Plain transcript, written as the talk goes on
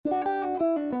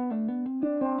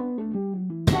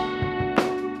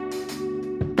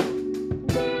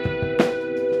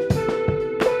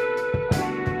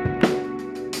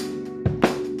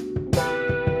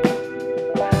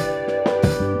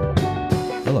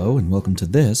Hello, and welcome to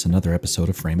this, another episode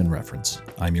of Frame and Reference.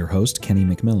 I'm your host, Kenny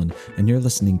McMillan, and you're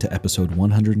listening to episode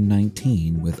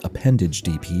 119 with Appendage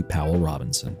DP Powell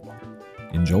Robinson.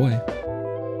 Enjoy!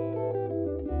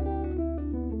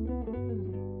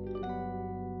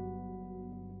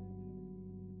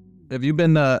 Have you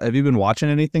been watching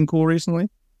anything cool recently?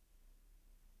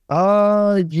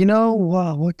 What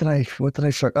did I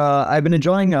start? I've been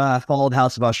enjoying Followed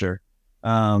House of Usher.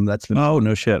 That's been Oh,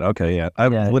 no shit. Okay, yeah.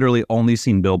 I've literally only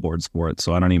seen billboards for it,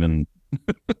 so I don't even.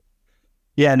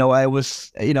 Yeah, no, I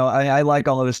was, I like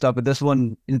all of this stuff, but this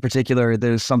one in particular,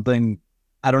 there's something,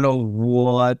 I don't know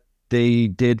what they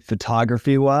did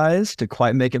photography wise to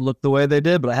quite make it look the way they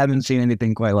did, but I haven't seen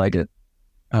anything quite like it.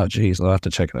 Oh, geez, I'll have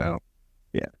to check it out.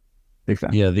 Yeah, big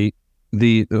fan. Yeah,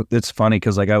 it's funny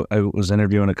because like I was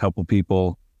interviewing a couple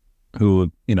people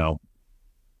who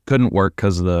couldn't work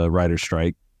because of the writer's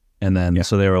strike, and then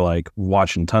so they were like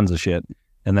watching tons of shit.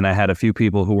 And then I had a few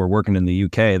people who were working in the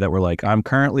UK that were like, I'm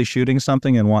currently shooting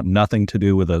something and want nothing to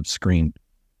do with a screen.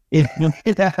 Yeah,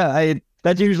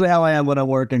 that's usually how I am when I'm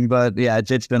working, but yeah,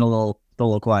 it's been a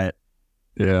little quiet.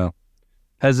 Yeah.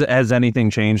 Has anything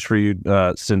changed for you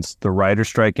since the writer's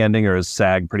strike ending, or has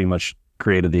SAG pretty much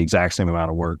created the exact same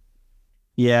amount of work?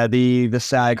 Yeah, the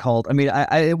SAG halt. I mean,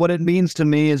 I what it means to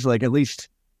me is like at least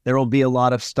there will be a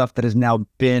lot of stuff that has now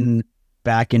been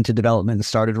back into development and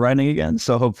started writing again.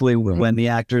 So hopefully when the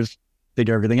actors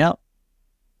figure everything out,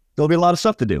 there'll be a lot of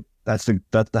stuff to do. That's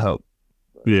the hope.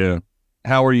 Yeah.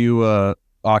 How are you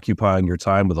occupying your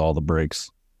time with all the breaks?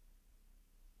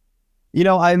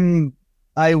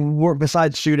 I work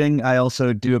besides shooting. I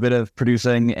also do a bit of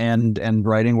producing and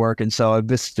writing work, and so I've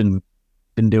just been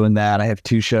doing that. I have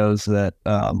two shows that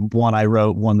one I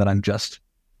wrote, one that I'm just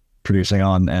producing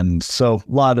on, and so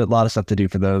a lot of stuff to do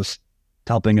for those,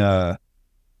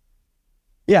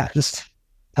 just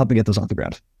helping get those off the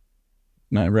ground.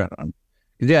 Right on.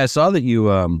 Yeah, I saw that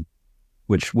you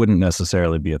which wouldn't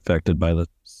necessarily be affected by the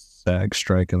SAG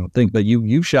strike, I don't think, but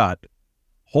you shot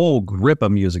whole grip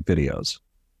of music videos.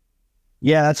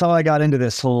 Yeah, that's how I got into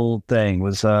this whole thing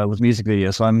was music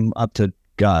videos. So I'm up to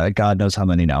God knows how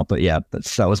many now, but yeah,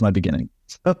 that was my beginning.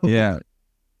 So. Yeah.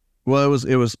 Well,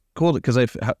 it was cool because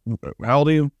how old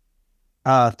are you?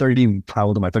 30. How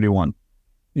old am I? 31.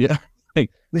 Yeah. Like,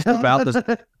 about this.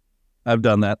 I've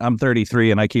done that. I'm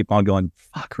 33 and I keep on going,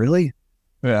 fuck, really?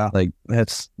 Yeah. Like I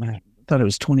thought it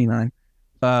was 29.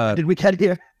 Did we get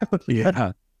here?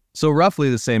 Yeah. So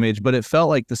roughly the same age, but it felt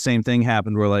like the same thing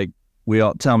happened where like we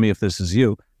all, tell me if this is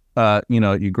you,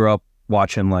 you grew up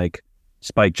watching like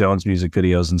Spike Jonze music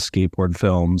videos and skateboard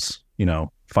films,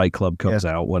 Fight Club comes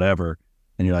out, whatever.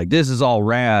 And you're like, this is all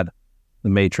rad. The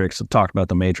Matrix, I've talked about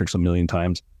the Matrix a million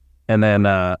times. And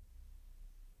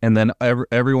then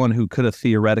everyone who could have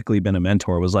theoretically been a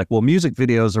mentor was like, well, music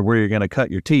videos are where you're going to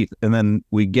cut your teeth. And then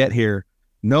we get here,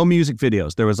 no music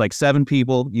videos. There was like 7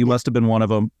 people. You must have been one of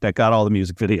them that got all the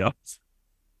music videos.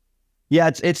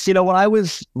 Yeah, it's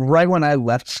when I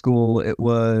left school, it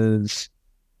was,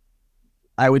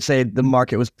 I would say the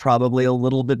market was probably a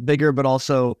little bit bigger, but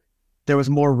also there was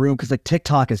more room because like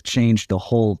TikTok has changed the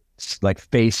whole like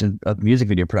face of music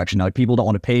video production. Now, like people don't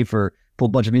want to pay for a whole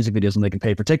bunch of music videos, and they can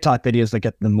pay for TikTok videos that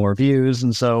get them more views.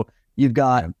 And so you've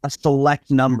got a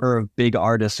select number of big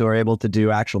artists who are able to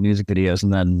do actual music videos,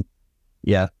 and then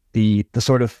the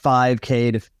sort of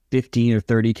 5K to 15 or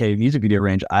 30K music video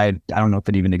range, I don't know if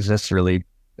it even exists really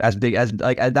as big as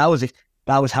like that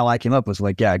was how I came up, was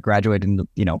like, graduated in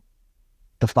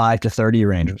the 5 to 30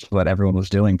 range was what everyone was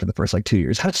doing for the first like 2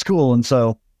 years out of school. And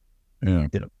so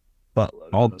but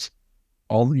all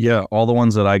the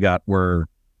ones that I got were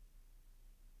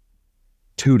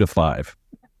 2 to 5.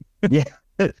 Yeah.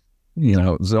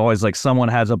 It's always like someone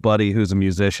has a buddy who's a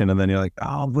musician, and then you're like,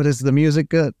 oh, but is the music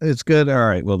good? It's good. All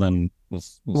right, well then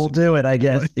we'll do it, I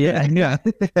guess. Yeah. Yeah.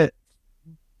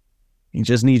 He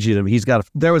just needs you to,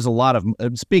 there was a lot of,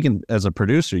 speaking as a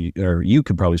producer, or you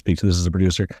could probably speak to this as a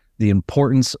producer, the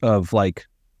importance of like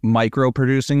micro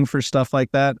producing for stuff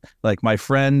like that. Like my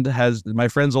friend's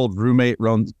old roommate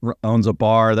owns a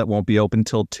bar that won't be open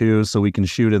till 2, so we can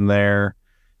shoot in there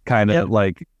kind of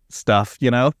like stuff,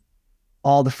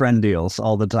 all the friend deals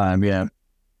all the time. Yeah.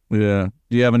 Do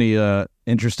you have any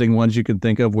interesting ones you can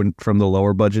think of from the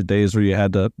lower budget days where you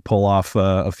had to pull off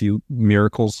a few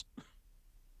miracles?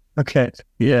 Okay.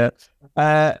 Yeah.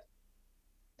 I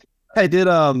did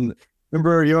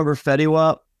remember Fetty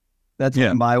Wap? That's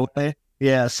My Way.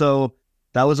 Yeah, so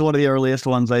that was one of the earliest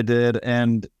ones I did,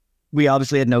 and we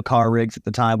obviously had no car rigs at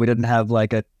the time. We didn't have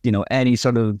like a any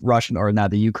sort of Russian or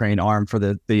not the Ukraine arm for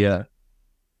the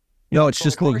no, it's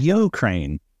just the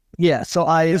Ukraine. Yeah, so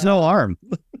there's no arm.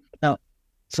 No.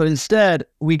 So instead,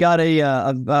 we got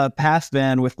a pass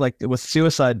van with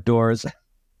suicide doors.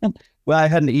 Well, I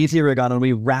had an easy rig on, and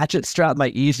we ratchet strapped my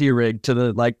easy rig to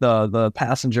the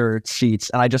passenger seats,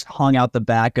 and I just hung out the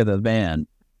back of the van,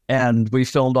 and we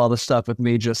filmed all the stuff with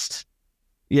me just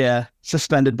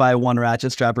suspended by one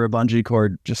ratchet strap or a bungee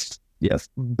cord, just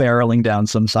barreling down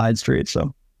some side street.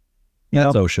 So,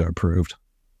 OSHA approved.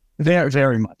 Very,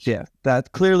 very much. Yeah, that's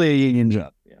clearly a union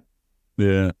job.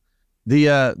 Yeah.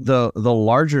 The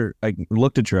larger, I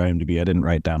looked at your IMDb. I didn't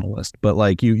write down a list, but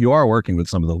like you are working with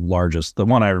some of the largest. The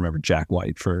one I remember, Jack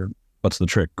White for What's the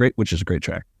Trick? Great, which is a great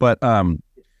track. But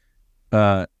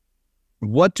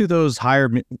what do those higher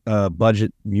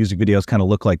budget music videos kind of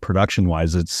look like production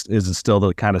wise? Is it still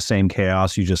the kind of same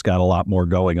chaos? You just got a lot more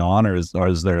going on, or is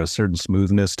there a certain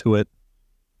smoothness to it?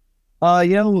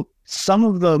 Some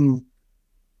of them.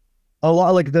 A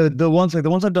lot like the ones I've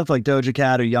done for like Doja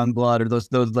Cat or Youngblood or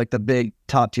those like the big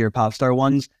top tier pop star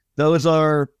ones. Those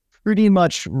are pretty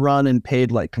much run and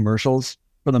paid like commercials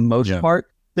for the most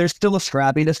part. There's still a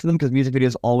scrappiness to them because music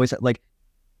videos always like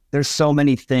there's so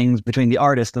many things between the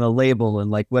artist and the label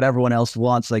and like what everyone else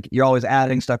wants. Like you're always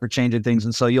adding stuff or changing things,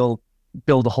 and so you'll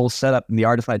build a whole setup and the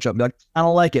artist might show up and be like, I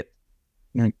don't like it.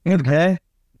 You're like, okay.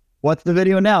 What's the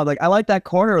video now? Like, I like that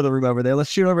corner of the room over there. Let's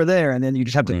shoot over there. And then you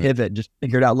just have to pivot, just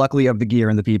figure it out. Luckily, you have the gear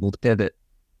and the people to pivot.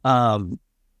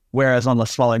 Whereas on the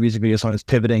smaller music videos, sometimes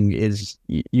pivoting is,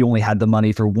 you only had the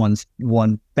money for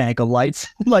one bank of lights,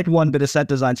 like one bit of set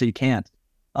design, so you can't.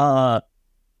 So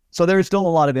there's still a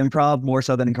lot of improv, more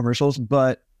so than in commercials.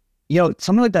 But,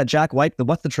 something like that Jack White, the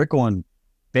What's the Trick one,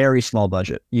 very small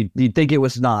budget. You'd think it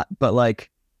was not. But,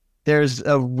 like, there's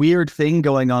a weird thing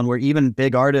going on where even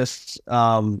big artists...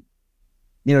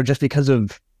 just because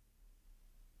of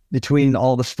between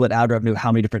all the split ad revenue,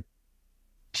 how many different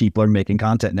people are making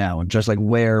content now, and just like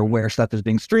where stuff is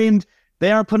being streamed,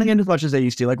 they aren't putting in as much as they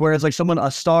used to. Like, whereas like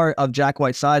a star of Jack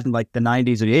White's size in like the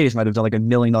 90s or the 80s might have done like $1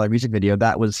 million music video.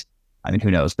 That was, I mean,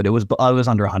 who knows? But it was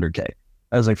under 100K.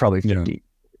 That was like probably 50. Yeah.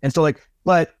 And so like,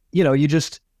 but you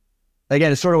just,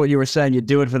 again, it's sort of what you were saying. You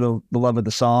do it for the love of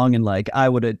the song. And like, I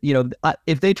would,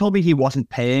 if they told me he wasn't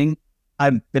paying,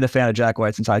 I've been a fan of Jack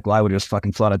White since high school. I would have just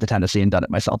fucking flown out to Tennessee and done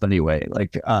it myself anyway.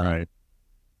 Like, right.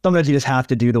 Sometimes you just have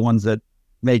to do the ones that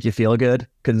make you feel good,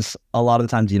 because a lot of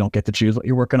the times you don't get to choose what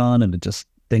you're working on, and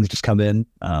things just come in.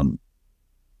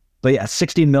 But yeah,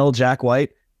 16 mil Jack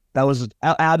White, that was an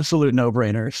absolute no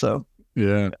brainer. So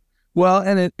yeah, well,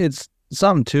 and it's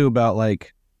something too about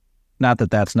like, not that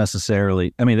that's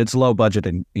necessarily. I mean, it's low budget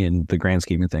in the grand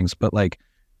scheme of things, but like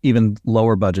even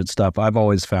lower budget stuff, I've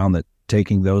always found that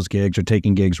taking those gigs or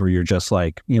taking gigs where you're just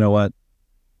like, you know what,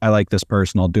 I like this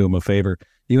person, I'll do them a favor.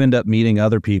 You end up meeting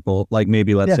other people, like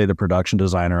maybe let's say the production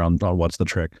designer on What's the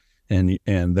Trick, and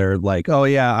they're like, oh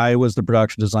yeah, I was the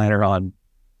production designer on,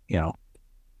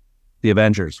 the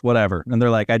Avengers, whatever, and they're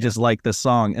like, I just like this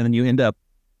song, and then you end up.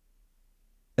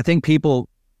 I think people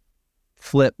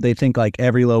flip; they think like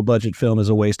every low budget film is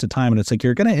a waste of time, and it's like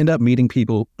you're going to end up meeting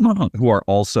people who are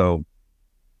also,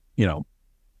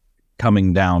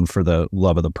 coming down for the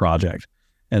love of the project,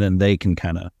 and then they can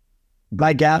kind of.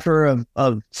 My gaffer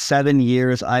of 7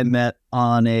 years, I met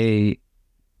on a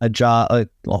job.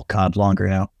 Oh God, longer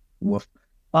now. Woof.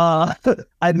 I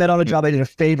met on a job. I did a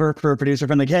favor for a producer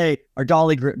friend. Like, hey, our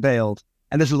dolly grip bailed,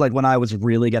 and this was like when I was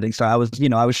really getting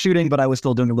started. I was shooting, but I was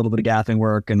still doing a little bit of gaffing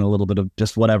work and a little bit of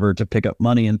just whatever to pick up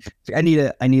money. And I need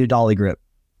a dolly grip,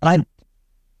 and I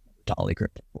dolly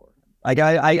grip before. Like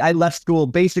I left school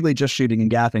basically just shooting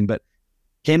and gaffing, but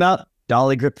came out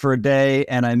dolly grip for a day,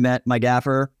 and I met my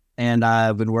gaffer, and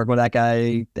I've been working with that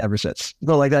guy ever since.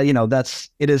 So like that,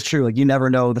 it is true. Like, you never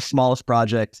know, the smallest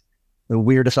project, the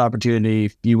weirdest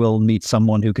opportunity, you will meet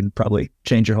someone who can probably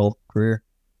change your whole career.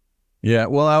 Yeah,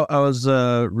 well, I was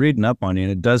reading up on you,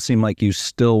 and it does seem like you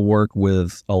still work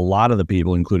with a lot of the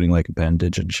people, including like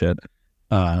Appendage and shit,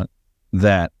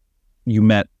 that you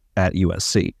met at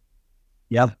USC.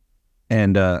 Yeah.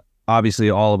 And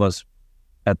obviously all of us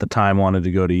at the time wanted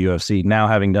to go to UFC. Now,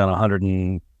 having done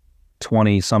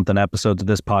 120 something episodes of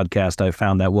this podcast, I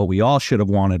found that what we all should have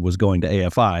wanted was going to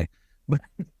AFI. But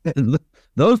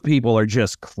those people are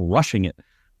just crushing it.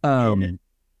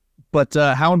 But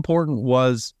how important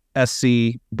was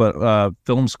SC, but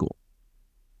film school?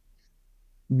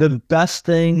 The best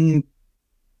thing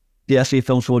the SC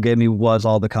Film School gave me was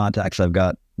all the contacts I've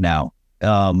got now.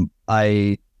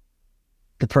 The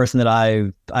person that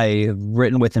I've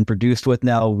written with and produced with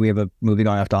now, we have a movie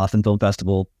going off to Austin Film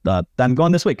Festival that I'm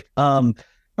going this week.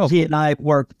 He and I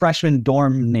were freshman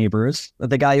dorm neighbors.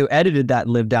 The guy who edited that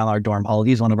lived down our dorm hall.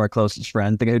 He's one of our closest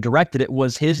friends. The guy who directed it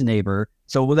was his neighbor.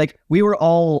 So like we were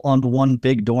all on one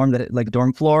big dorm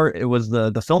dorm floor. It was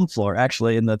the film floor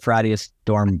actually in the frattiest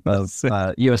dorm of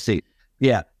USC.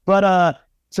 Yeah. But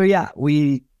so yeah,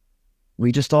 we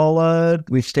just all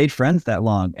we've stayed friends that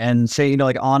long. And say,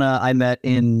 like Anna I met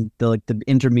in the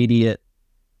intermediate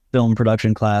film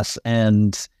production class,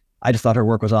 and I just thought her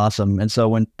work was awesome. And so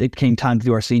when it came time to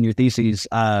do our senior theses,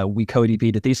 we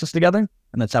co-DP'd a thesis together,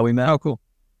 and that's how we met. Oh, cool.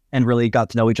 And really got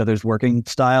to know each other's working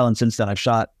style. And since then I've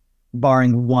shot,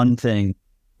 barring one thing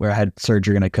where I had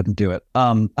surgery and I couldn't do it,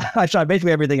 I shot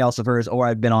basically everything else of hers, or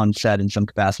I've been on set in some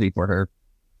capacity for her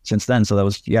since then. So that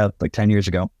was, like 10 years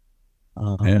ago.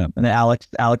 And then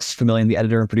Alex Familian, the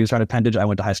editor and producer on Appendage, I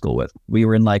went to high school with. We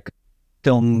were in like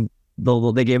film,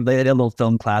 they had a little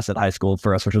film class at high school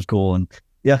for us, which was cool. And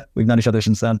yeah, we've known each other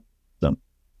since then. So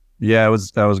yeah, I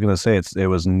was going to say it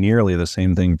was nearly the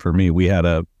same thing for me. We had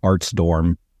a arts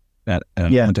dorm went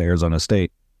to Arizona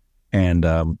State, and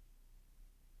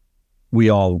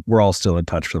we're all still in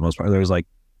touch for the most part. There was like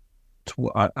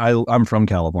I'm from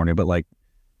California, but like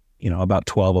about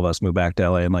 12 of us moved back to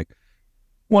LA, and like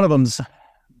one of them's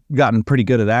gotten pretty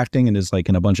good at acting and is like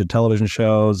in a bunch of television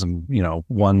shows, and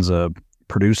one's a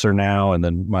producer now, and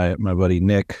then my buddy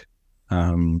Nick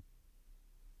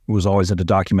was always at a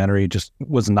documentary, just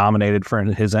was nominated for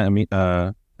his Emmy,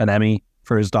 an Emmy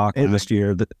for his doc last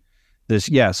year.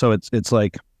 So it's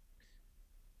like,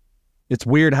 it's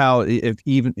weird how if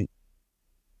even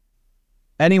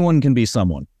anyone can be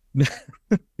someone.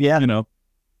 Yeah.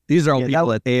 These are all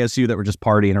people at ASU that were just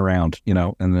partying around,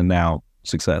 and then now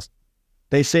success.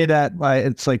 They say that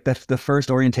it's like the first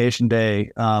orientation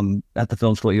day at the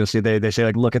film school at USC. They say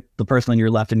like, look at the person on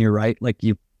your left and your right. Like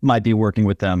you might be working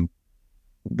with them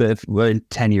in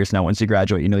 10 years now. Once you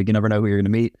graduate, you never know who you're going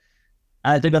to meet.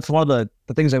 And I think that's one of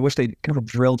the things I wish they kind of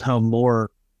drilled home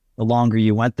more the longer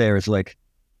you went there, is like,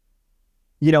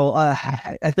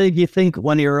 I think you think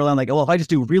when you're early on, like, well, if I just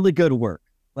do really good work,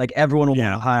 like everyone will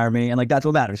want to hire me, and like that's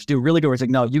what matters. Do really good work. It's like,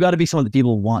 no, you got to be someone that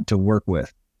people want to work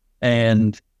with,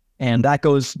 and that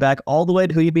goes back all the way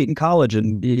to who you meet in college.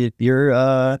 And if you're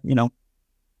a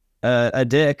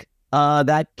dick,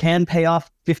 that can pay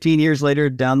off 15 years later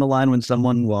down the line when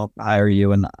someone will hire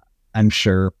you. And I'm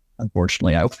sure,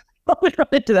 unfortunately, I will probably run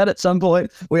into that at some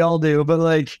point. We all do, but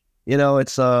like,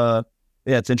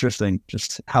 it's interesting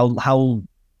just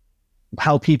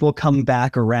how people come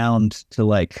back around to,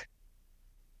 like,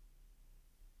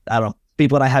 I don't know,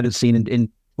 people that I haven't seen in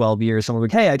 12 years. Someone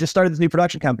like, hey, I just started this new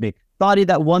production company. Thought he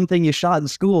that one thing you shot in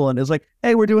school, and it was like,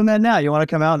 hey, we're doing that now. You want to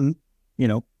come out and,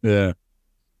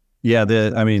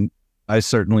 Yeah. I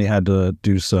certainly had to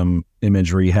do some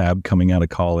image rehab coming out of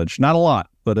college. Not a lot,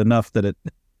 but enough that it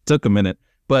took a minute.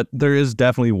 But there is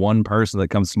definitely one person that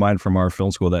comes to mind from our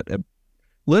film school that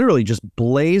literally just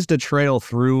blazed a trail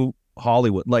through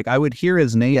Hollywood. Like, I would hear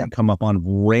his name come up on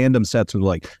random sets and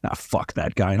like, fuck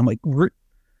that guy. And I'm like,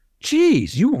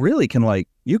 geez, you really can, like,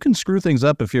 you can screw things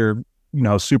up if you're,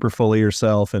 super full of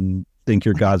yourself and think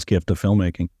you're God's gift to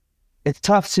filmmaking. It's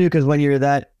tough too, because when you're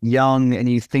that young and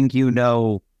you think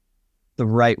the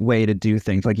right way to do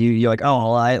things, like you're like,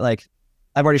 oh, well,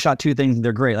 I've already shot 2 things and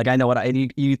they're great. Like, I know what I don't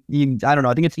know.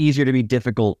 I think it's easier to be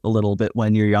difficult a little bit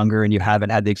when you're younger and you haven't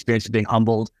had the experience of being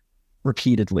humbled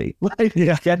repeatedly. I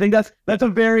think that's a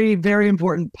very, very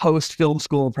important post film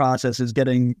school process, is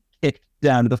getting kicked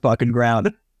down to the fucking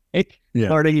ground,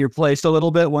 learning your place a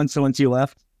little bit once you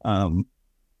left.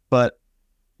 But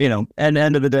and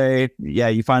end of the day,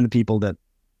 you find the people that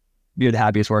you're the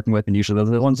happiest working with, and usually those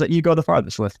are the ones that you go the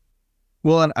farthest with.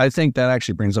 Well, and I think that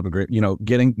actually brings up a great,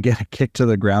 getting kicked to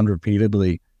the ground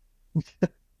repeatedly.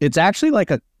 It's actually like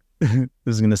this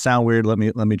is going to sound weird. Let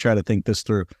me try to think this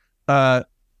through.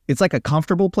 It's like a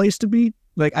comfortable place to be.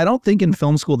 Like, I don't think in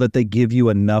film school that they give you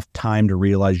enough time to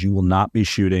realize you will not be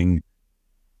shooting,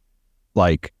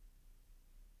 like,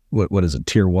 what is it?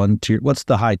 Tier 1? What's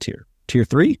the high tier? Tier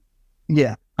 3?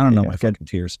 Yeah. I don't know my fucking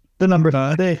tiers. The numbers,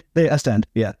 they ascend.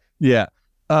 Yeah. Yeah.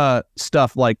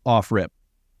 Stuff like off rip.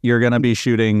 You're going to be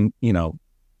shooting,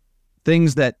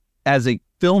 things that as a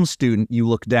film student you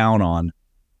look down on,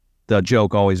 the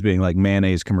joke always being like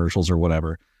mayonnaise commercials or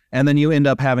whatever. And then you end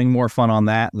up having more fun on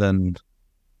that than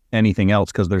anything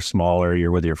else because they're smaller, you're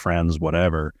with your friends,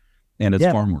 whatever. And it's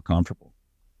far more comfortable.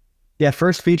 Yeah.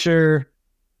 First feature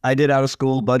I did out of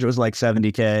school, budget was like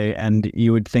 $70K, and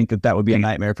you would think that would be a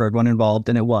nightmare for everyone involved,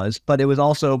 and it was. But it was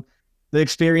also the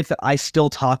experience that I still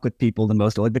talk with people the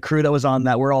most. Like the crew that was on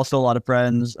that, we're also a lot of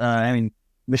friends.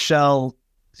 Michelle,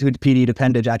 who PD'd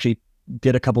Appendage, actually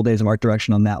did a couple days of art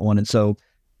direction on that one. And so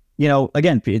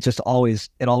again, it always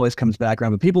comes back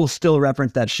around, but people still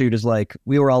reference that shoot as like,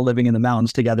 we were all living in the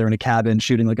mountains together in a cabin,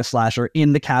 shooting like a slasher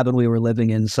in the cabin we were living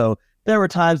in. So there were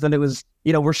times that it was,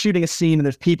 we're shooting a scene and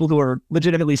there's people who are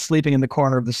legitimately sleeping in the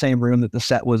corner of the same room that the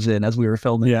set was in as we were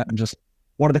filming. Yeah. And just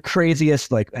one of the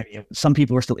craziest, some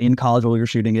people were still in college while we were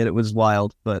shooting it. It was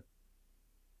wild, but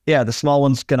yeah, the small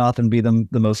ones can often be the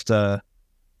most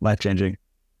life-changing.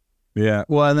 Yeah.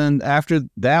 Well, and then after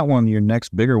that one, your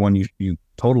next bigger one, you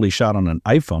totally shot on an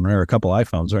iPhone, right? Or a couple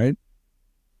iPhones, right?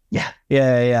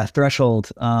 Yeah.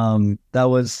 Threshold. That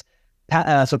was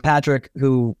so Patrick,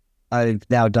 who I've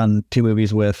now done 2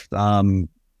 movies with,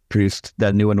 produced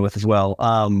that new one with as well.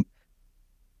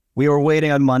 We were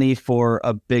waiting on money for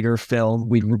a bigger film.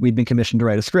 We'd been commissioned to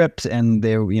write a script, and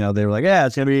they were like, yeah,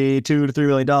 it's gonna be $2 to $3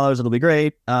 million. It'll be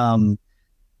great.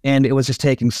 And it was just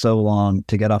taking so long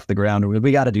to get off the ground.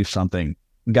 We got to do something.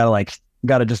 We got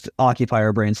to just occupy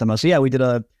our brains somehow. So yeah, we did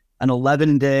an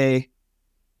 11-day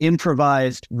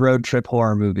improvised road trip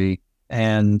horror movie,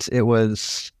 and it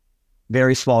was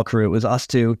very small crew. It was us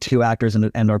two actors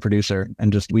and our producer,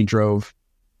 and just we drove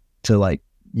to like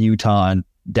Utah and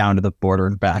down to the border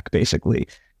and back basically.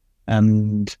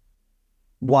 And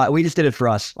we just did it for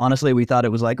us. Honestly, we thought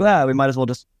it was like, we might as well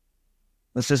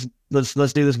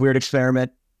let's do this weird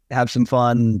experiment, have some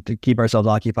fun to keep ourselves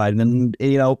occupied. And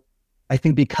then, I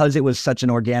think because it was such an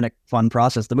organic, fun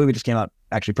process, the movie just came out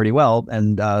actually pretty well,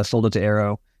 and sold it to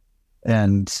Arrow.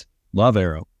 And love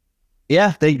Arrow.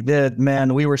 Yeah, they did,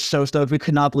 man. We were so stoked. We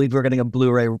could not believe we were getting a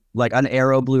Blu-ray, like an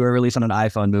Arrow Blu-ray release on an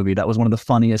iPhone movie. That was one of the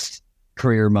funniest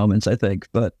career moments, I think.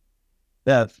 But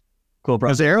yeah, cool.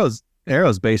 Because Arrow's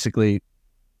basically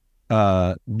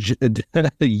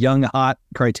young hot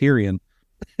Criterion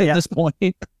at this point.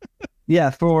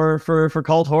 Yeah, for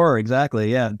cult horror,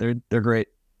 exactly. Yeah, they're great.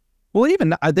 Well,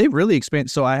 even they really expand.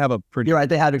 So I have a pretty. You're right.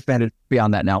 They have expanded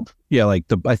beyond that now. Yeah, like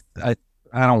I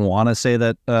don't want to say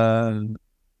that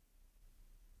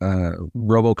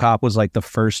RoboCop was like the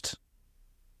first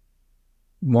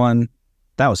one.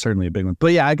 That was certainly a big one.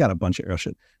 But yeah, I got a bunch of Arrow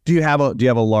shit. Do you have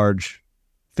a large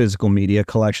physical media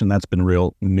collection? That's been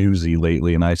real newsy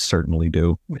lately, and I certainly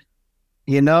do.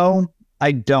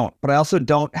 I don't, but I also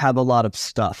don't have a lot of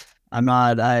stuff. I'm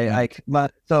not.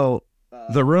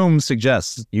 The room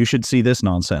suggests you should see this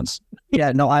nonsense.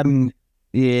 Yeah, no, I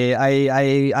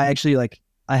actually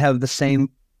I have the same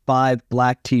 5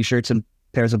 black t-shirts and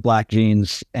pairs of black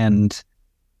jeans, and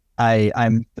I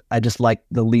just like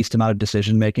the least amount of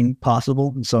decision making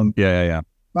possible. So yeah.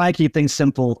 I keep things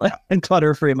simple and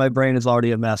clutter free. My brain is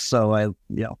already a mess, so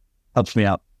helps me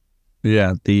out.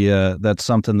 Yeah, that's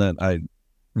something that I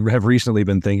have recently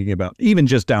been thinking about, even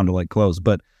just down to like clothes,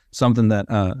 but something that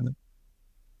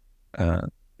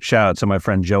shout out to my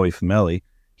friend Joey Famelli.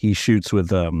 He shoots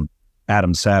with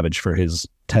Adam Savage for his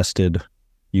Tested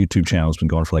YouTube channel. It's been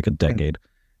going for like a decade.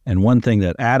 And one thing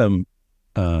that Adam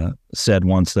said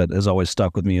once that has always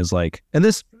stuck with me is like, and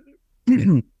this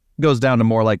goes down to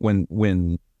more like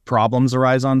when problems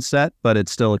arise on set, but it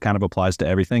still kind of applies to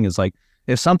everything, is like,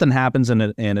 if something happens and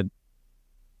it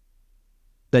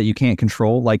that you can't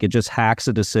control, like it just hacks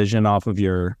a decision off of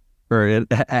it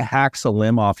hacks a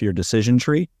limb off your decision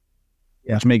tree,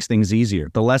 which makes things easier.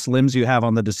 The less limbs you have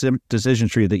on the decision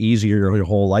tree, the easier your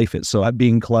whole life is. So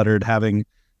being cluttered, having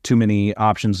too many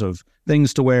options of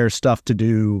things to wear, stuff to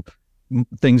do,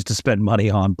 things to spend money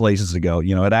on, places to go,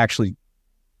 it actually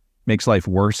makes life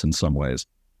worse in some ways.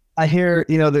 I hear,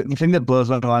 the thing that blows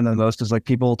my mind the most is like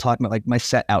people talking about like my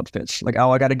set outfits. Like,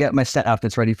 I got to get my set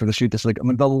outfits ready for the shoot. This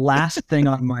the last thing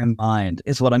on my mind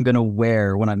is what I'm going to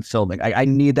wear when I'm filming. I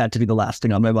need that to be the last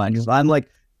thing on my mind, because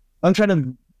I'm trying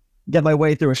to get my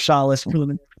way through a shot list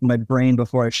in my brain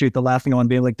before I shoot. The last thing I want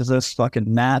to be like, does this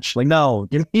fucking match? Like, no,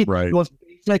 give me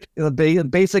like a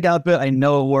basic outfit. I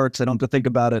know it works. I don't have to think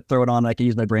about it. Throw it on. I can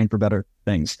use my brain for better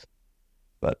things.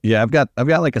 But yeah, I've got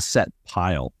like a set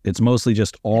pile. It's mostly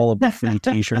just all of the free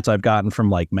t-shirts I've gotten from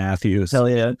like Matthews. Hell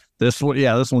yeah. This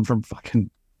one from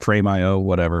fucking Frame.io,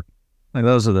 whatever. Like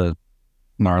those are the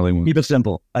gnarly ones. Keep it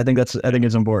simple. I think it's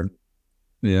important.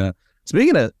 Yeah.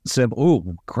 Speaking of simple,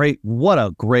 ooh, great. What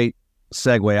a great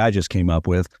segue I just came up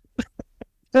with.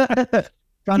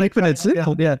 Keeping it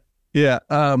simple. Yeah. Yeah.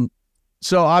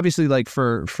 So obviously like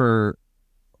for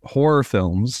horror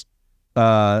films,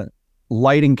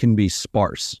 lighting can be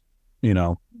sparse,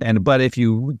 but if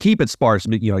you keep it sparse,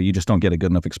 you just don't get a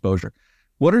good enough exposure.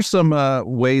 What are some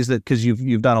ways that, because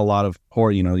you've done a lot of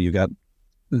horror, you got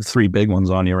 3 big ones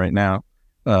on you right now,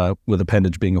 with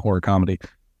Appendage being a horror comedy.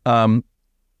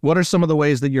 What are some of the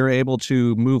ways that you're able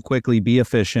to move quickly, be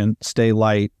efficient, stay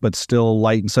light, but still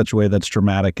light in such a way that's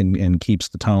dramatic and keeps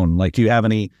the tone? Like, do you have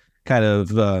any kind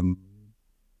of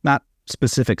not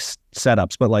specific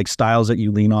setups, but like styles that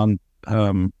you lean on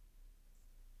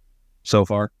so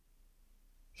far?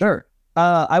 Sure.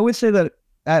 I would say that,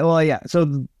 well, yeah.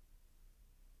 So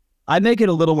I make it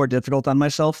a little more difficult on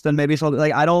myself than maybe something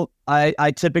like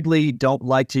I typically don't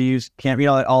like to use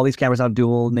all these cameras have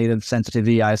dual native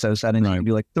sensitivity ISO settings. Right. You can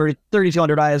do like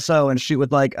 3200 ISO and shoot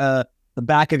with like the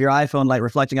back of your iPhone light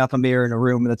reflecting off a mirror in a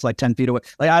room that's like 10 feet away.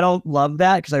 Like, I don't love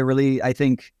that because I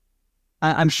think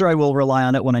I'm sure I will rely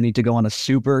on it when I need to go on a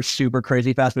super, super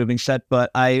crazy fast moving set, but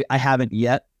I haven't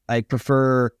yet. I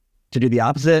prefer to do the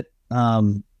opposite.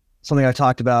 Something I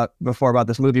talked about before about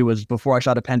this movie was before I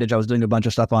shot Appendage, I was doing a bunch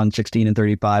of stuff on 16 and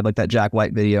 35, like that Jack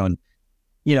White video. And,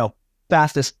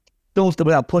 fastest film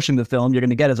without pushing the film you're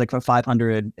going to get is like a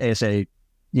 500 ASA,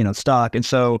 stock. And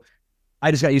so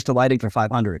I just got used to lighting for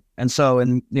 500. And so,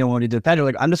 when we did Appendage,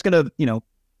 like, I'm just going to,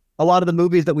 a lot of the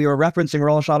movies that we were referencing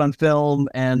were all shot on film.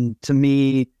 And to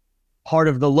me, part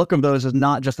of the look of those is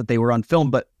not just that they were on film,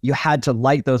 but you had to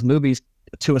light those movies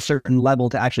to a certain level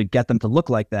to actually get them to look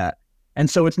like that. And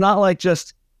so it's not like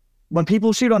just when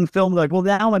people shoot on film, they're like, well,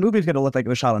 now my movie's going to look like it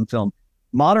was shot on film.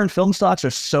 Modern film stocks are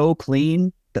so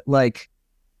clean that, like,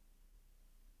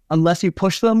 unless you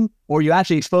push them or you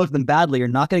actually expose them badly, you're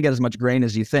not going to get as much grain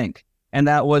as you think. And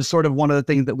that was sort of one of the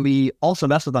things that we also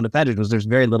messed with on Appendage was there's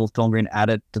very little film grain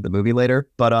added to the movie later.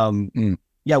 But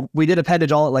yeah, we did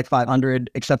Appendage all at like 500,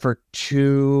 except for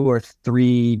 2 or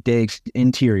 3 day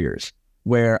interiors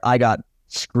where I got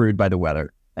screwed by the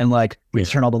weather. And like, we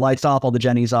turn all the lights off, all the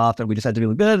Jennies off, and we just had to be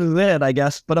like, I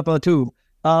guess, put up a tube.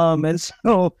 And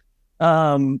so,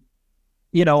 I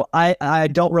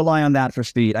don't rely on that for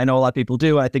speed. I know a lot of people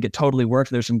do. I think it totally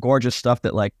works. There's some gorgeous stuff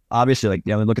that, like, obviously, like,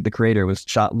 look at The Creator, it was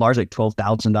shot largely like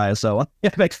 12,000 ISO.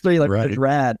 FX3, like, right. It's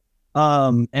rad.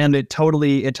 And it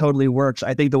totally works.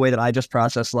 I think the way that I just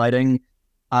process lighting,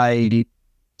 I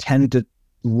tend to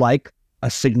like a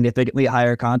significantly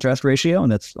higher contrast ratio,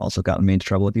 and that's also gotten me into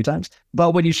trouble a few times.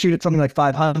 But when you shoot at something like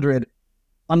 500,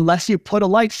 unless you put a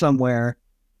light somewhere,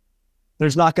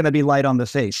 there's not going to be light on the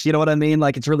face. You know what I mean?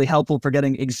 Like, it's really helpful for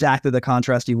getting exactly the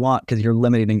contrast you want because you're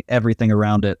limiting everything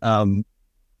around it. As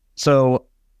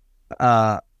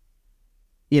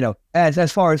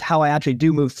far as how I actually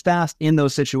do move fast in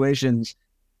those situations,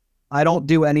 I don't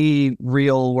do any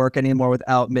real work anymore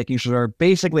without making sure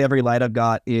basically every light I've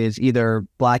got is either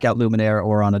blackout luminaire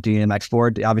or on a DMX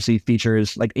board. Obviously,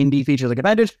 features like indie features like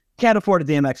Appendage can't afford a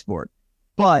DMX board,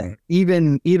 but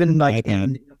even like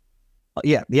the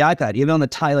iPad, even on the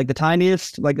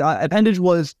tiniest, like Appendage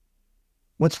was.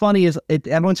 What's funny is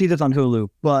everyone sees this on Hulu,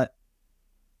 but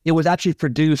it was actually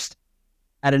produced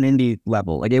at an indie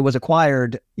level. Like, it was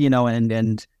acquired,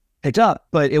 and picked up,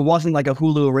 but it wasn't like a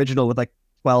Hulu original with like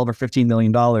 $12 or $15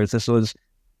 million. This was,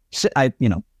 I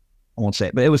won't say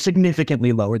it, but it was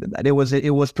significantly lower than that. It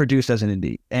was produced as an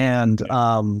indie. And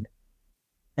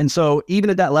so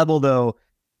even at that level though,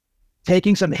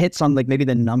 taking some hits on like maybe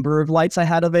the number of lights I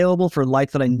had available for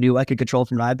lights that I knew I could control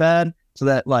from an iPad so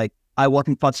that like I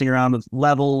wasn't futzing around with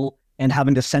level and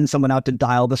having to send someone out to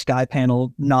dial the sky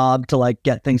panel knob to like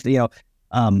get things to,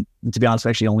 to be honest,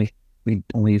 actually we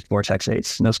only use Vortex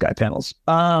 8s, no sky panels.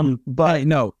 But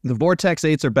no, the Vortex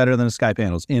 8s are better than the sky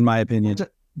panels, in my opinion.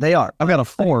 They are. I've got a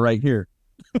 4 right here.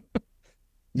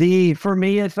 For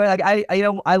me, it's like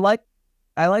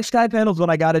I like sky panels when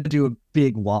I got to do a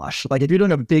big wash. Like, if you're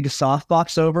doing a big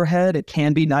softbox overhead, it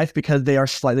can be nice because they are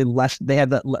slightly less. They have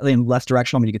that less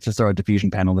directional. I mean, you get to throw a diffusion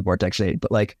panel in the Vortex 8,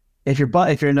 but like if you're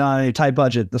not on a tight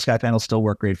budget, the sky panels still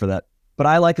work great for that. But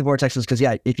I like the Vortexes because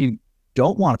if you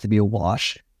don't want it to be a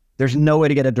wash, there's no way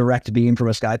to get a direct beam from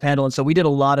a sky panel. And so we did a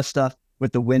lot of stuff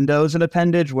with the windows and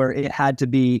Appendage where it had to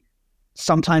be,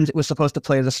 sometimes it was supposed to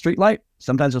play as a street light,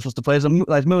 sometimes it was supposed to play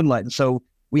as moonlight. And so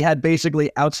we had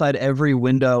basically outside every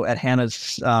window at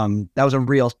Hannah's, that was a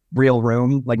real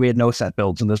room. Like, we had no set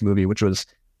builds in this movie, which was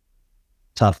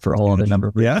tough for all of the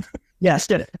number. Yeah. Yes,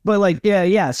 did it. But like,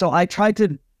 yeah. So I tried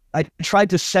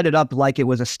to set it up like it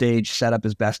was a stage setup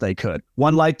as best I could.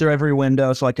 One light through every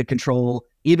window so I could control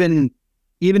even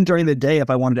during the day, if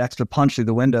I wanted extra punch through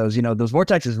the windows, those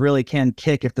vortexes really can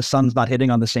kick if the sun's not hitting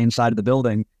on the same side of the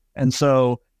building. And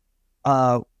so,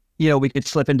 we could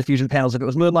slip in diffusion panels if it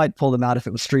was moonlight, pull them out if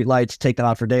it was street lights, take them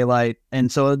out for daylight.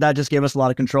 And so that just gave us a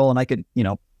lot of control, and I could,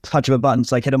 touch of a button,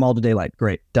 so like hit them all to daylight.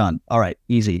 Great, done. All right,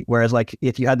 easy. Whereas like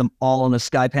if you had them all on a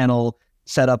sky panel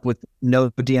set up with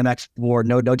no DMX board,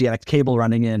 no DMX cable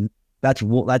running in, that's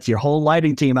your whole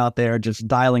lighting team out there just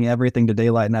dialing everything to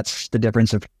daylight, and that's the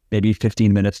difference of maybe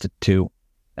 15 minutes to 2.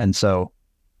 And so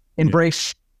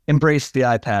embrace the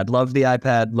iPad, love the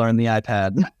iPad, learn the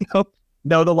iPad,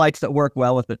 know the lights that work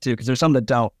well with it too, because there's some that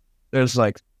don't. there's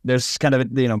kind of,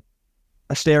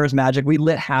 Astaire is magic. We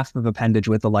lit half of Appendage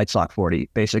with the Light Sock 40,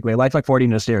 basically. Light Sock 40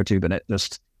 and Astaire tube in it.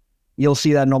 You'll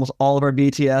see that in almost all of our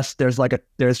BTS.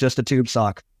 There's just a tube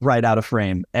sock right out of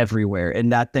frame everywhere.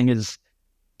 And that thing is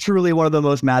truly one of the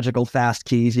most magical fast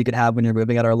keys you could have when you're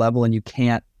moving at our level, and you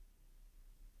can't,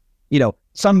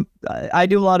 I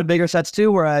do a lot of bigger sets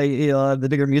too, where the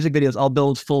bigger music videos, I'll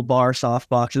build full bar soft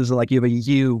boxes. Like you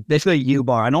have basically a U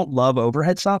bar. I don't love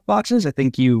overhead soft boxes. I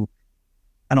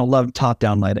don't love top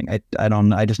down lighting.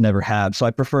 I just never have. So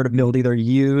I prefer to build either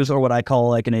U's or what I call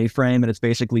like an A-frame. And it's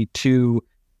basically two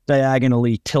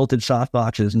diagonally tilted soft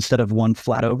boxes instead of one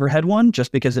flat overhead one,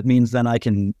 just because it means then I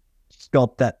can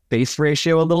sculpt that base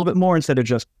ratio a little bit more instead of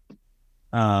just,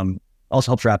 also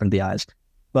helps wrap into the eyes.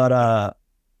 But,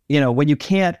 when you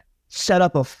can't set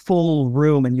up a full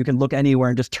room and you can look anywhere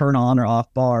and just turn on or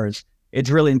off bars, it's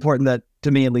really important that,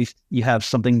 to me at least, you have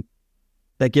something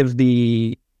that gives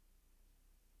the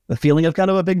feeling of kind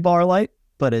of a big bar light,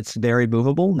 but it's very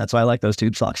movable. That's why I like those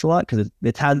tube socks a lot, because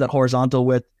it has that horizontal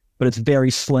width, but it's very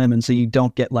slim, and so you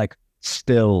don't get like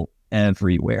spill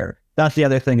everywhere. That's the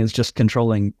other thing, is just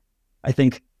controlling. I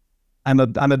think I'm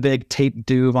a big tape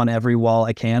duve on every wall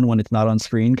I can when it's not on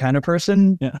screen kind of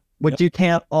person. Yeah. Which you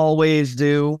can't always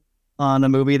do on a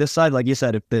movie this side. Like you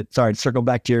said, to circle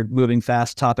back to your moving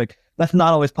fast topic, that's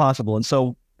not always possible. And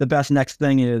so the best next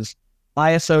thing is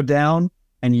ISO down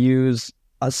and use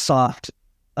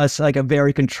like a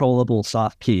very controllable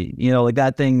soft key. Like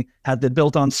that thing has the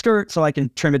built-on skirt, so I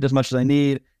can trim it as much as I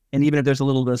need. And even if there's a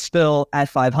little bit of spill at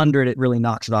 500, it really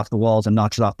knocks it off the walls and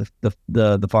knocks it off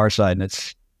the far side, and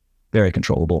it's very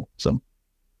controllable. So,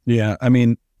 yeah, I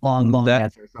mean, long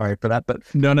answer. Sorry for that, but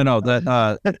no.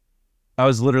 That I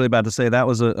was literally about to say that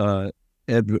was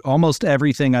almost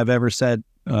everything I've ever said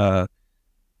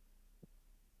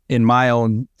in my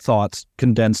own thoughts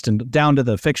condensed and down to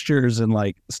the fixtures and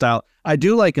like style. I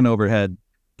do like an overhead,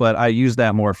 but I use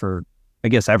that more for, I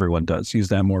guess everyone does use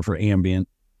that more for ambient.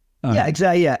 Yeah,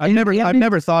 exactly. Yeah, I've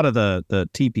never thought of the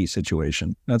TP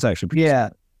situation. That's actually pretty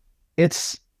simple.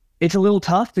 It's a little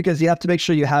tough because you have to make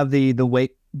sure you have the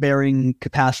weight bearing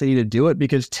capacity to do it,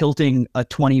 because tilting a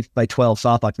 20 by 12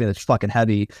 softbox is fucking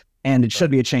heavy, and it should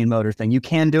be a chain motor thing. You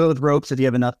can do it with ropes if you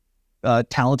have enough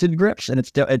talented grips, and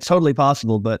it's totally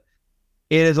possible, but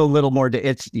it is a little more.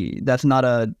 That's not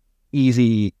a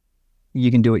easy. You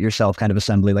can do it yourself kind of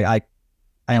assembly. Like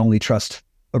I only trust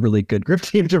a really good grip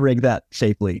team to rig that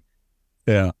safely.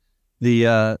 Yeah.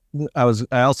 I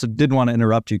also didn't want to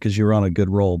interrupt you because you were on a good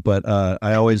roll, but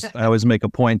I always make a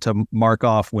point to mark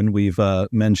off when we've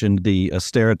mentioned the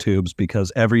Astaire tubes,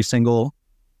 because every single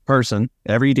person,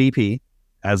 every DP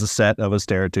has a set of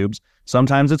Astaire tubes.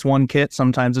 Sometimes it's one kit,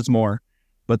 sometimes it's more,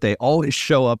 but they always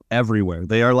show up everywhere.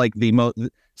 They are like the most.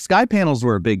 Sky panels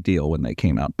were a big deal when they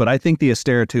came out, but I think the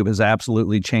Astaire tube has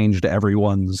absolutely changed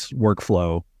everyone's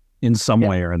workflow in some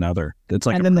way or another. It's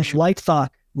like, and then the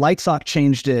Light Sock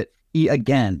changed it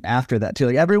again after that too.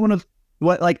 Like everyone of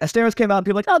Astaire's came out, and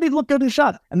people were like, oh, these look good in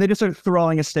shot, and they just started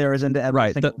throwing Astaire's into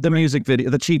everything. Right, the music video,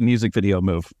 the cheap music video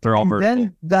move. They're all vertical.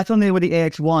 Then that's when they were the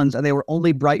AX1s, and they were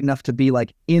only bright enough to be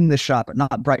like in the shot, but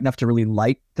not bright enough to really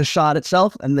light the shot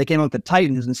itself. And they came out with the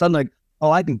Titans, and suddenly, like,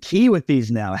 oh, I can key with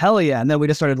these now. Hell yeah! And then we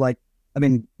just started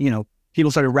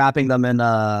people started wrapping them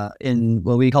in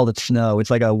what we called it snow. It's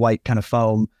like a white kind of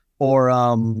foam, or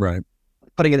right.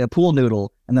 Putting it in a pool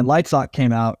noodle. And then Light Sock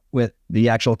came out with the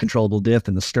actual controllable diff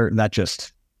and the skirt, and that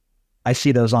just, I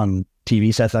see those on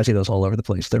TV sets. I see those all over the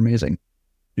place. They're amazing.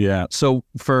 Yeah. So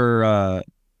for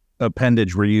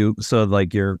Appendage,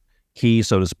 like your key,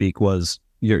 so to speak, was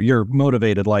your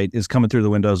motivated light is coming through the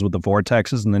windows with the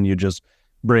vortexes, and then you just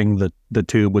bring the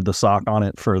tube with the sock on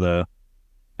it for the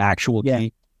actual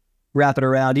key. Wrap it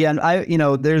around. Yeah.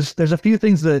 And there's a few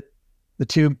things that the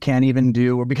tube can't even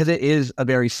do, or because it is a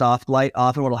very soft light,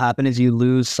 often what'll happen is you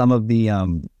lose some of the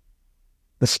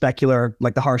specular,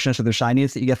 like the harshness or the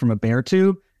shininess that you get from a bare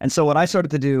tube. And so what I started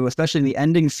to do, especially in the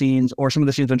ending scenes or some of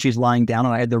the scenes when she's lying down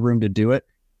and I had the room to do it,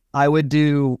 I would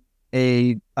do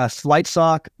a light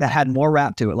sock that had more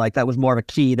wrap to it. Like that was more of a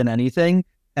key than anything.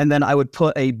 And then I would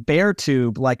put a bare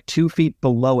tube like 2 feet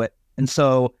below it. And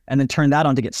then turn that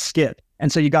on to get skip.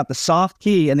 And so you got the soft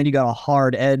key, and then you got a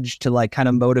hard edge to like kind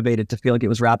of motivate it to feel like it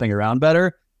was wrapping around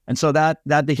better. And so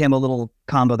that became a little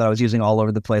combo that I was using all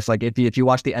over the place. Like if you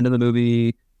watch the end of the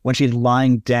movie when she's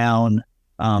lying down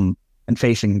and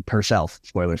facing herself,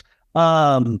 spoilers,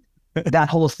 that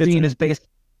whole scene is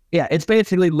it's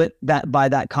basically lit by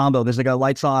that combo. There's like a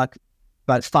light sock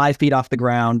about 5 feet off the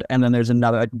ground, and then there's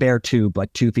another bare tube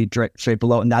like 2 feet straight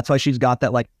below. And that's why she's got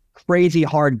that like crazy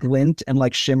hard glint and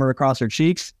like shimmer across her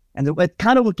cheeks. And it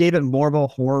kind of gave it more of a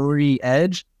horror-y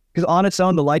edge, because on its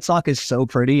own, the light sock is so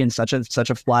pretty and such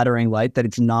a flattering light that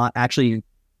it's not actually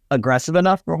aggressive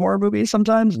enough for horror movies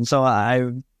sometimes. And so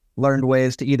I've learned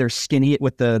ways to either skinny it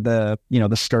with the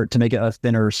skirt to make it a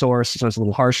thinner source, so it's a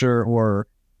little harsher, or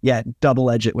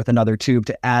double edge it with another tube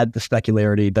to add the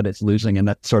specularity that it's losing. And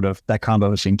that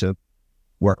combo seemed to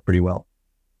work pretty well.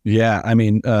 Yeah, I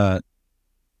mean, sorry,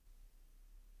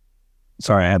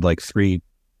 I had like three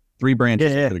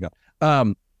branches. Yeah.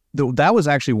 That was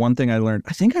actually one thing I learned.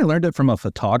 I think I learned it from a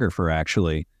photographer,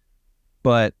 actually.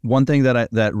 But one thing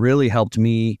that really helped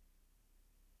me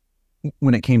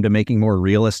when it came to making more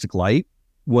realistic light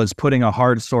was putting a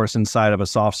hard source inside of a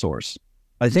soft source.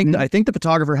 I think the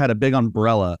photographer had a big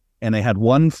umbrella, and they had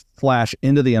one flash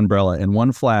into the umbrella and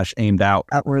one flash aimed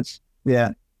outwards.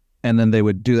 Yeah. And then they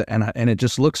would do that, and it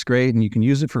just looks great, and you can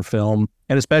use it for film,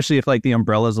 and especially if like the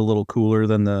umbrella is a little cooler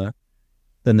than the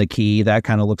key, that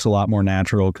kind of looks a lot more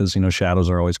natural, because shadows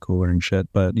are always cooler and shit.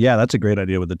 But yeah, that's a great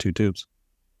idea with the two tubes.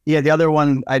 Yeah, the other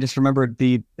one I just remembered,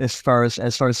 as far as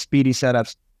speedy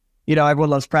setups, everyone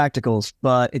loves practicals,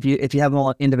 but if you have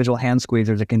all individual hand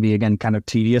squeezers, it can be, again, kind of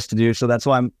tedious to do. So that's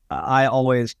why I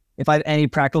always, if I have any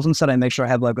practicals instead, I make sure I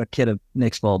have like a kit of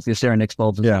NYX bulbs, the Astera NYX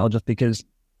bulbs as well, just because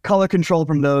color control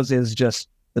from those is just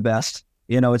the best.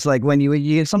 It's like when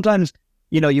you sometimes,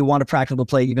 you want a practical to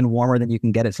play even warmer than you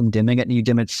can get it from dimming it, and you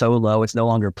dim it so low it's no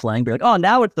longer playing. But you're like, oh,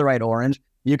 now it's the right orange.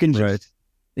 You can just,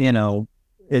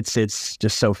 it's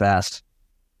just so fast.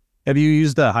 Have you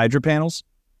used the Hydra panels?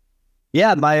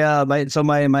 Yeah, my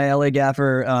LA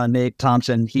gaffer, Nate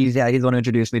Thompson, he's the one who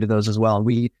introduced me to those as well. And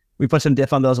we put some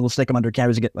diff on those, and we'll stick them under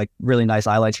cameras to get like really nice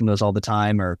highlights from those all the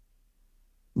time. Or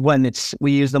when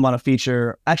we use them on a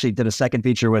feature, actually did a second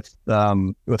feature with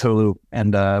Hulu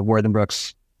and Worthing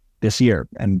Brooks this year,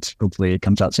 and hopefully it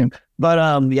comes out soon.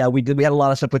 But we had a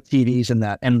lot of stuff with TVs and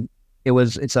that, and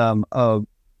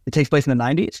it takes place in the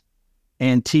 90s,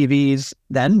 and TVs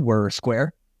then were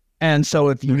square. And so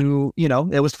if it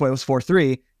was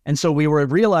 4:3. And so we were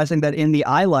realizing that in the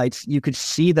eye lights, you could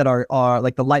see that our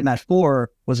like the Light Mat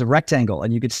 4 was a rectangle,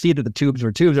 and you could see that the tubes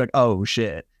were tubes. Like, oh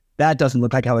shit, that doesn't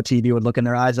look like how a TV would look in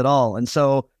their eyes at all. And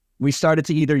so we started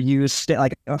to either use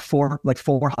four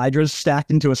hydras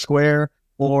stacked into a square,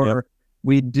 or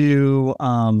we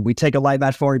take a Light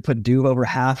Mat 4, we put Duve over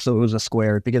half so it was a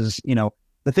square, because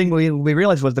the thing we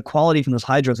realized was the quality from those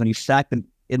hydras, when you stacked them,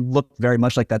 it looked very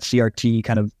much like that CRT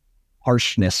kind of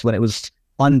harshness when it was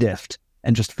undiffed,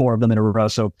 and just four of them in a row.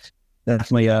 So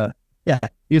definitely,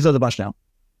 use those a bunch now.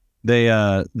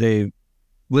 They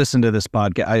listened to this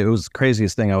podcast. It was the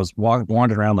craziest thing. I was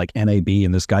wandering around like NAB,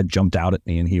 and this guy jumped out at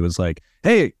me, and he was like,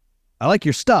 "Hey, I like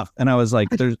your stuff." And I was like,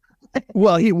 "There's,"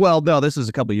 no, this was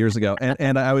a couple of years ago,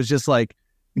 and I was just like,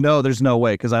 "No, there's no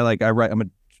way," because I write.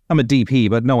 I'm a DP,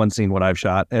 but no one's seen what I've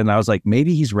shot. And I was like,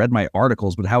 maybe he's read my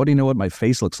articles, but how would he know what my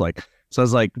face looks like? So I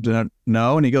was like,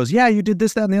 no. And he goes, yeah, you did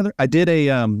this, that, and the other. I did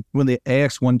when the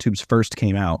AX1 tubes first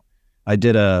came out, I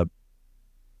did a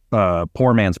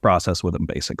poor man's process with him,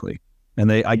 basically.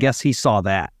 And I guess he saw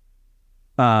that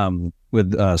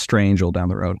with Strangel down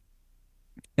the road.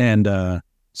 And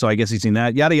so I guess he's seen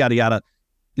that, yada, yada, yada.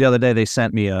 The other day, they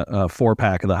sent me a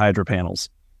 4-pack of the Hydra panels.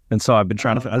 And so I've been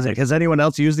trying to, I was like, has anyone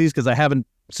else used these? Because I haven't,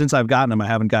 since I've gotten them, I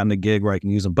haven't gotten a gig where I can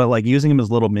use them. But like using them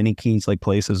as little mini keys, like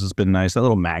places, has been nice. That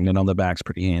little magnet on the back's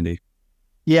pretty handy.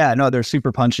 Yeah, no, they're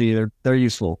super punchy. They're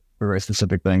useful for very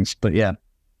specific things. But yeah.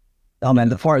 Oh man,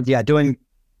 doing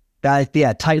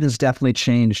that, Titan's definitely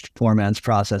changed poor man's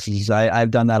processes.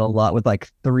 I've done that a lot with like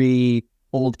 3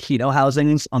 old Kino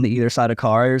housings on the either side of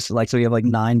cars. Like, so you have like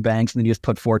 9 banks, and then you just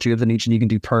put 4 tubes in each, and you can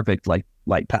do perfect like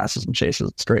light passes and chases.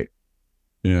 It's great.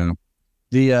 Yeah.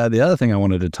 The other thing I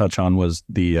wanted to touch on was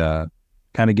the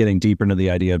kind of getting deeper into the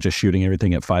idea of just shooting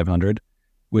everything at 500,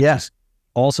 which is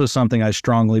also something I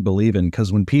strongly believe in,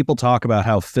 because when people talk about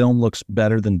how film looks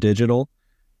better than digital,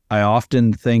 I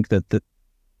often think that the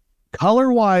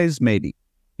color-wise, maybe,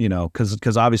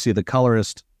 because obviously the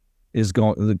colorist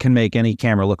can make any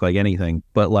camera look like anything,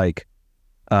 but like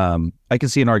I can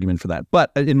see an argument for that.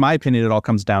 But in my opinion, it all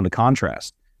comes down to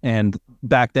contrast. And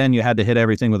back then you had to hit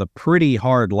everything with a pretty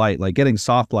hard light. Like getting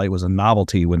soft light was a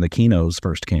novelty when the Kinos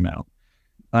first came out.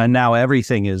 And now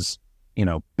everything is,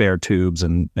 bare tubes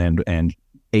and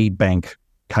 8-bank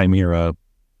Chimera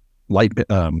light,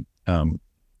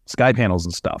 sky panels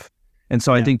and stuff. And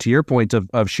so I think to your point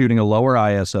of shooting a lower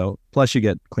ISO, plus you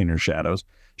get cleaner shadows,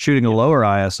 shooting a lower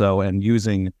ISO and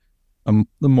using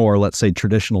the more, let's say,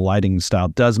 traditional lighting style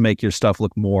does make your stuff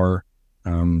look more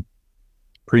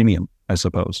premium, I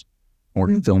suppose, or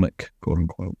filmic, quote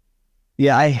unquote.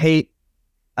 Yeah, I hate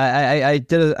I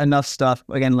did enough stuff.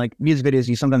 Again, like music videos,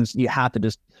 you have to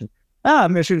just,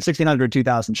 I'm going to shoot 1600 or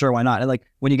 2000. Sure, why not? And like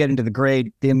when you get into the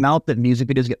grade, the amount that music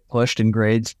videos get pushed in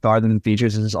grades farther than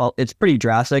features it's pretty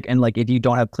drastic. And like if you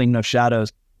don't have clean enough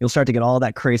shadows, you'll start to get all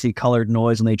that crazy colored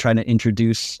noise when they try to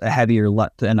introduce a heavier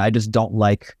LUT. And I just don't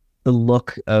like the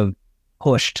look of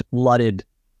pushed, LUTted,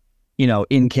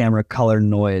 in camera color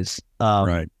noise.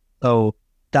 Right. So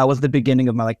that was the beginning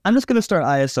of my, like, I'm just going to start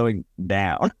ISOing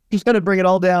down. Just going to bring it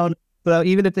all down. But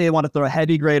even if they want to throw a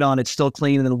heavy grade on, it's still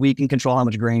clean, and then we can control how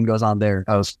much grain goes on their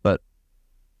house. But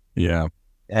yeah,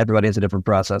 everybody has a different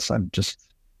process.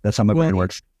 That's how my brain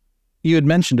works. You had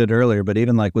mentioned it earlier, but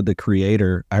even like with the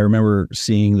creator, I remember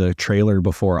seeing the trailer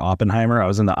before Oppenheimer. I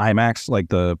was in the IMAX, like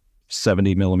the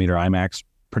 70 millimeter IMAX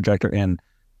projector, and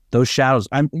those shadows.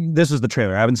 This is the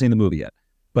trailer. I haven't seen the movie yet,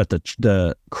 but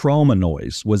the chroma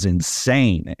noise was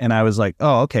insane, and I was like,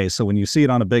 oh, okay. So when you see it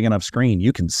on a big enough screen,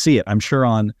 you can see it. I'm sure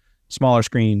on smaller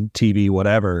screen, TV,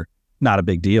 whatever, not a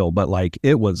big deal, but like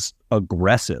it was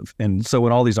aggressive. And so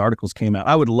when all these articles came out,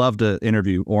 I would love to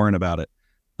interview Oren about it.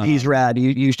 He's rad.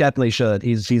 You definitely should.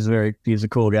 He's a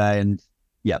cool guy, and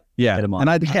yeah. Hit him on.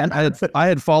 And I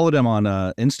had followed him on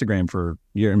Instagram for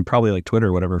years, and probably like Twitter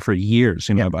or whatever for years.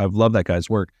 I've loved that guy's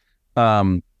work.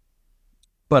 But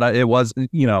it was,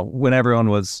 when all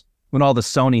the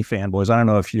Sony fanboys, I don't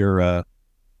know if you're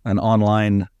an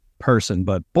online person,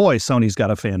 but boy, Sony's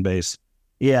got a fan base.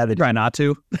 Yeah, they try not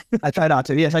to. I try not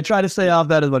to. Yes, I try to stay off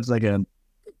that as much as I can.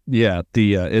 Yeah,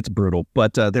 it's brutal.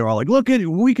 But they were all like, look at it,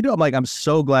 we can do it. I'm like, I'm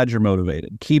so glad you're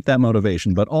motivated. Keep that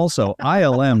motivation. But also,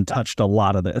 ILM touched a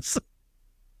lot of this.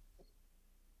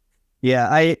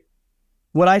 Yeah,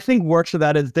 what I think works for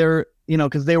that is they're,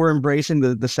 because they were embracing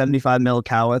the 75 mil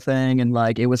Kawa thing, and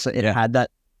like it had that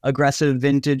aggressive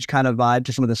vintage kind of vibe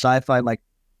to some of the sci-fi. Like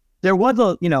there was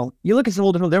you look at some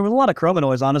old different, there was a lot of chroma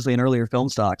noise, honestly, in earlier film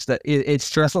stocks that it's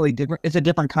definitely different. It's a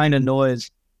different kind of noise.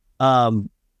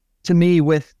 To me,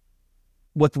 with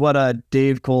what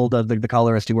Dave Cole, the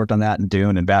colorist who worked on that and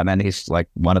Dune and Batman, he's like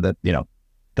one of the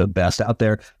the best out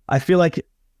there. I feel like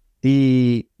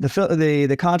the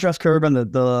contrast curve and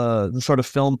the sort of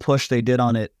film push they did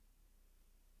on it.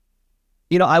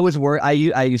 I was worried.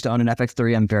 I used to own an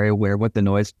FX3. I'm very aware what the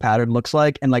noise pattern looks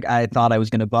like, and like I thought I was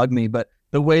going to bug me, but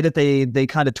the way that they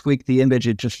kind of tweaked the image,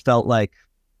 it just felt like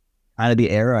kind of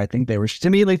the era. I think they were, to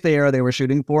me, like the era they were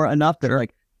shooting for enough that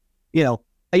like, yeah,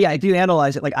 if you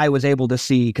analyze it, like I was able to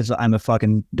see, because I'm a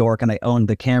fucking dork and I owned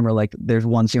the camera, like there's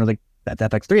one scene like that's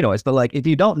FX3 noise. But like if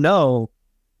you don't know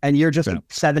and you're just a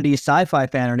 70s sci-fi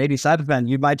fan or an 80s sci-fi fan,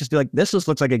 you might just be like, this just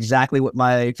looks like exactly what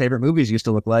my favorite movies used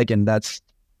to look like. And that's,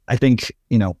 I think,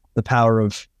 the power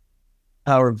of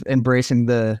embracing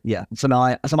some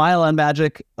ILM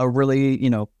magic, a really,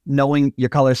 knowing your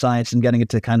color science and getting it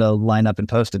to kind of line up and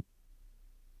post it.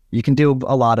 You can do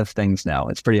a lot of things now.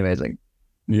 It's pretty amazing.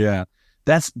 Yeah.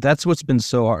 That's what's been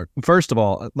so hard. First of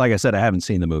all, like I said, I haven't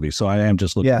seen the movie, so I am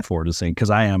just looking forward to seeing, because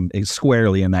I am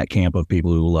squarely in that camp of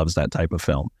people who loves that type of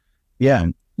film. Yeah,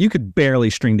 you could barely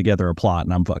string together a plot,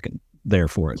 and I'm fucking there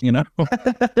for it,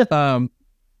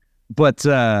 But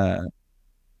I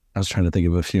was trying to think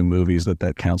of a few movies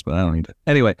that counts, but I don't need to.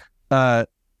 Anyway,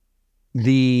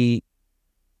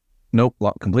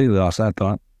 completely lost that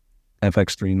thought.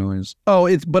 FX3 noise.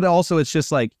 But also it's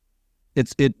just like,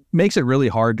 it makes it really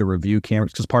hard to review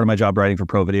cameras, because part of my job writing for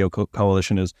Pro Video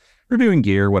Coalition is reviewing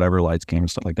gear, whatever, lights,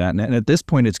 cameras, stuff like that. And at this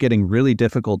point, it's getting really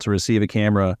difficult to receive a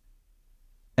camera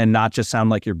and not just sound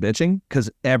like you're bitching, because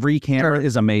every camera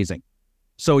is amazing.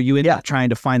 So you end up trying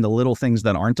to find the little things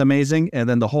that aren't amazing, and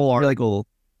then the whole article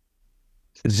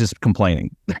is just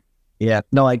complaining. Yeah,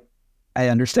 no, I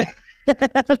understand.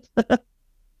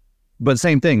 But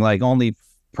same thing, like only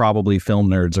probably film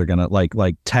nerds are gonna like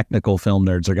technical film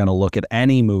nerds are gonna look at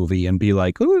any movie and be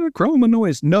like, "Oh, chroma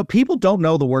noise." No, people don't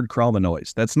know the word chroma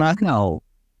noise. That's not no.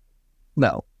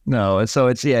 So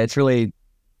it's really,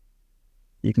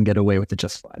 you can get away with it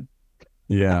just fine.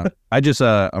 Yeah, I just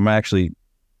I'm actually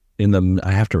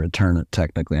I have to return it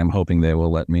technically. I'm hoping they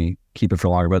will let me keep it for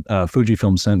longer. But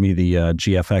Fujifilm sent me the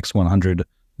GFX 100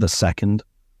 the second,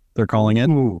 they're calling it.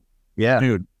 Ooh, yeah,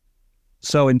 dude.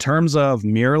 So in terms of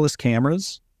mirrorless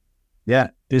cameras,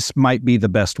 this might be the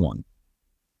best one.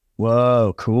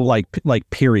 Whoa, cool. Like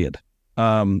period.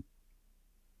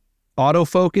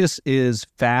 Autofocus is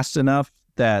fast enough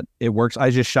that it works.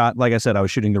 I just shot, like I said, I was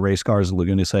shooting the race cars at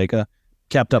Laguna Seca,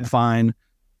 kept up fine.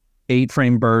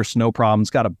 8-frame bursts, no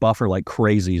problems. Got a buffer like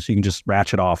crazy, so you can just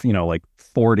ratchet off, like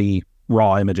 40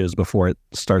 raw images before it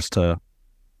starts to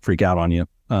freak out on you,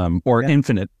 or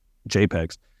infinite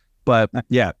JPEGs. But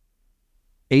yeah.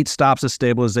 8 stops of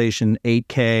stabilization,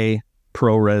 8K,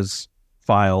 ProRes,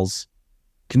 files,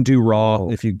 can do raw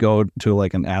if you go to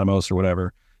like an Atomos or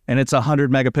whatever. And it's 100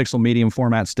 megapixel medium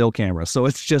format still camera. So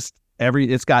it's just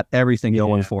it's got everything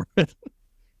going for it.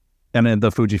 And then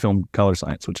the Fujifilm color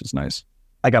science, which is nice.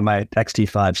 I got my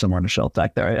XT5 somewhere on the shelf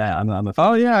back there. Yeah, I'm a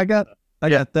oh yeah, I got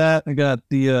that. I got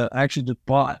the I actually just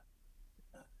bought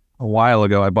a while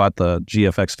ago. I bought the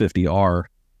GFX 50R.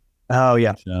 Oh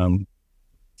yeah. Which,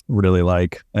 really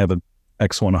like. I have a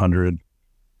X100.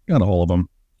 Got a whole of them.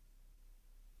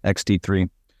 XT3.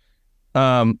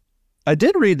 I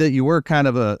did read that you were kind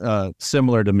of a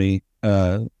similar to me,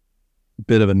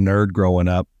 bit of a nerd growing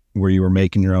up, where you were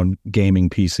making your own gaming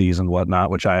PCs and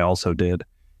whatnot, which I also did.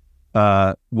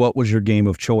 What was your game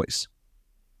of choice?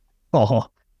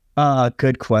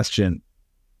 Good question.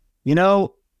 You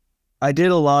know, I did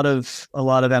a lot of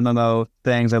MMO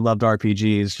things. I loved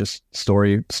RPGs, just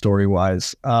story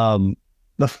wise.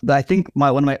 I think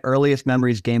one of my earliest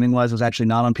memories gaming was actually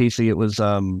not on PC. It was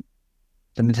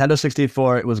the Nintendo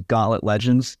 64. It was Gauntlet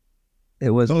Legends.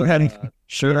 It was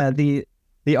sure. Yeah,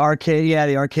 the arcade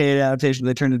adaptation.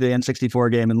 They turned into the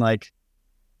N64 game, and like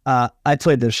I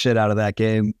played the shit out of that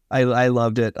game. I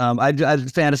loved it.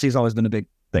 Fantasy's always been a big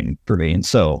thing for me, and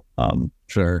so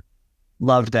sure,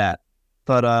 loved that.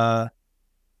 But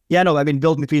yeah, no, I mean,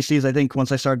 building PCs. I think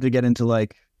once I started to get into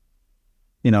like,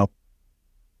 you know,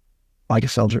 I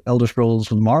guess Elder Scrolls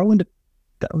with Morrowind.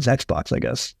 That was Xbox, I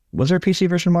guess. Was there a PC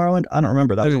version of Morrowind? I don't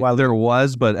remember. That was a while. There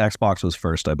was, but Xbox was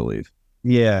first, I believe.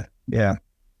 Yeah.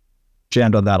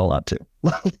 Jammed on that a lot too.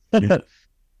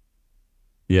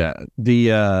 Yeah.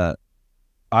 The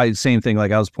same thing.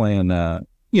 Like I was playing,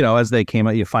 as they came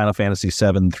out, Final Fantasy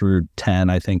 7 through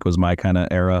 10, I think was my kind of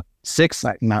era. 6,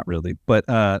 not really, but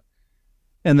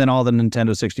and then all the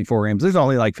Nintendo 64 games. There's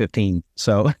only like 15,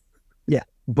 so yeah.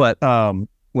 But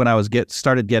when I was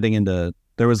started getting into,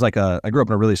 there was like I grew up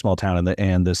in a really small town,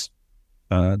 and this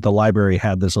the library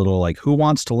had this little like who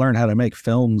wants to learn how to make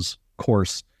films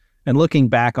course. And looking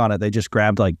back on it, they just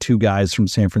grabbed like 2 guys from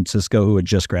San Francisco who had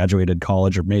just graduated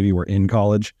college or maybe were in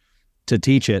college to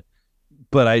teach it.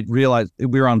 But I realized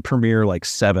we were on Premiere like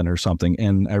 7 or something,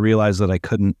 and I realized that I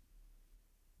couldn't.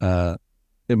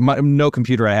 No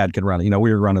computer I had could run it.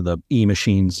 We were running the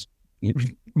E-machines,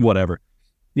 whatever.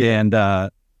 Yeah. And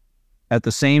at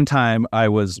the same time, I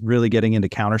was really getting into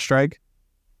Counter-Strike.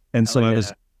 And so I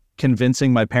was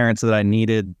convincing my parents that I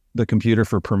needed the computer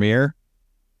for Premiere.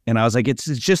 And I was like, it's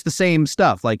just the same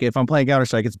stuff. Like if I'm playing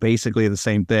Counter-Strike, it's basically the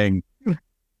same thing.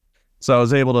 So I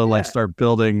was able to like start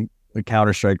building the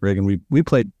Counter-Strike rig, and we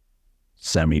played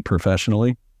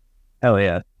semi-professionally. Hell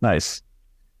yeah. Nice.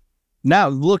 Now,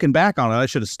 looking back on it, I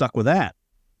should have stuck with that.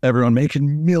 Everyone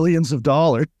making millions of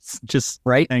dollars just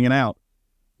hanging out.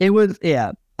 It was,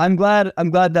 yeah. I'm glad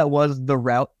that was the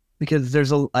route, because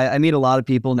I meet a lot of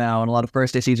people now, and a lot of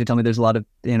first ACs who tell me there's a lot of,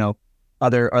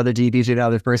 other DPs who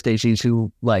have their first ACs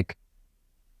who like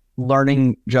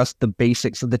learning just the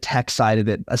basics of the tech side of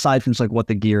it, aside from just like what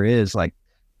the gear is. Like,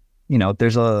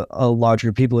 there's a large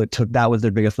group of people that was their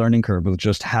biggest learning curve, was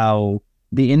just how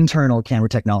the internal camera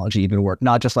technology even worked.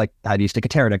 Not just like, how do you stick a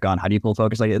Teradek on? How do you pull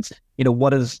focus? Like it's,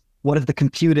 what is the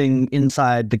computing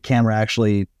inside the camera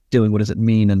actually doing? What does it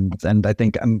mean? And I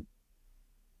think I'm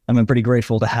pretty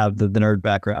grateful to have the nerd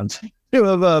backgrounds who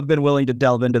have been willing to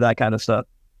delve into that kind of stuff.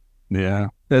 Yeah,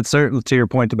 that's certainly to your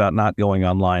point about not going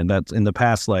online. That's in the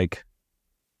past like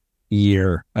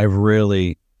year, I've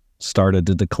really started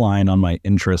to decline on my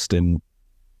interest in,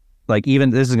 like, even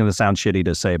this is going to sound shitty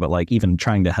to say, but like even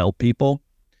trying to help people,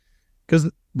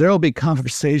 because there'll be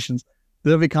conversations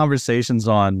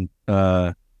on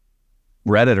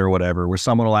Reddit or whatever where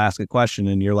someone will ask a question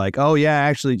and you're like, oh yeah,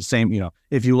 actually same,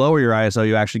 if you lower your ISO,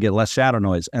 you actually get less shadow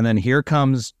noise. And then here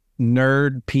comes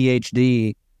nerd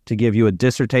PhD to give you a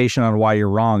dissertation on why you're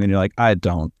wrong. And you're like, I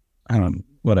don't,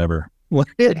 whatever.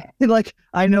 Like,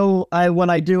 I know when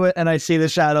I do it and I see the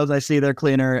shadows, I see they're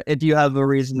cleaner. If you have a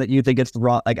reason that you think it's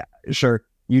wrong, like, sure,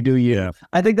 you do you. Yeah.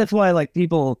 I think that's why, like,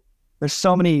 there's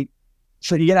so many,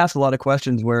 so you get asked a lot of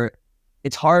questions where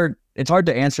it's hard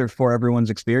to answer for everyone's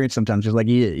experience sometimes. Just like,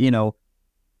 to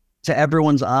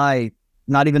everyone's eye,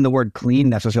 not even the word clean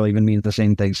necessarily even means the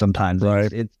same thing sometimes.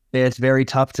 Right. It's very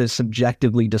tough to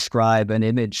subjectively describe an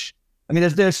image. I mean,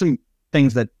 there's some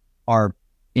things that are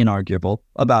inarguable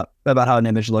about how an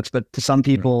image looks, but to some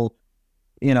people,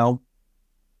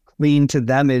 clean to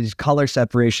them is color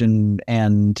separation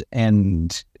and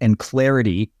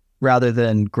clarity rather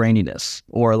than graininess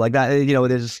or like that.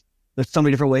 There's so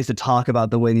many different ways to talk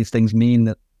about the way these things mean,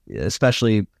 that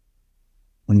especially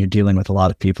when you're dealing with a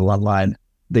lot of people online,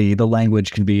 the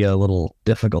language can be a little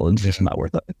difficult, and it's just not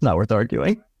worth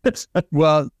arguing.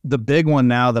 Well, the big one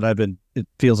now that it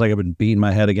feels like I've been beating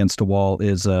my head against a wall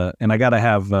is, and I got to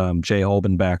have Jay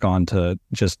Holben back on to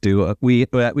just do, we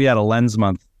had a lens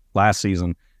month last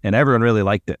season and everyone really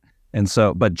liked it. And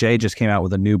so, but Jay just came out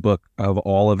with a new book of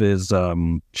all of his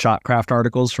shotcraft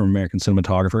articles from American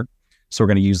Cinematographer. So we're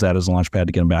going to use that as a launch pad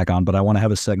to get him back on. But I want to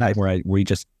have a segment where we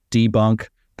just debunk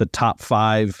the top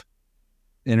 5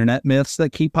 internet myths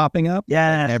that keep popping up.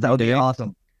 Yeah, that would be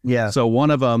awesome. Yeah. So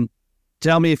one of them,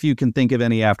 tell me if you can think of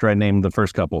any after I name the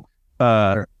first couple.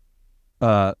 Sure.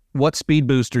 What speed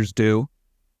boosters do.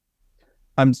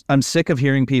 I'm sick of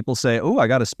hearing people say, "Oh, I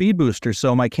got a speed booster,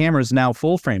 so my camera is now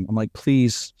full frame." I'm like,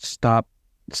 please stop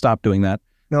doing that.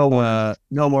 No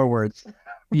more words.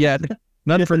 Yeah,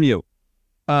 none from you.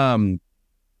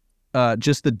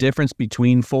 Just the difference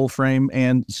between full frame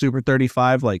and Super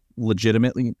 35, like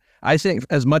legitimately. I think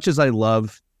as much as I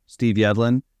love Steve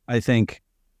Yedlin, I think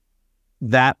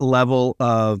that level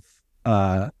of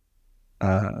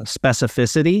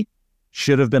specificity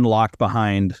should have been locked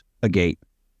behind a gate.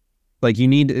 Like you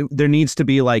need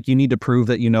to prove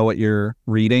that you know what you're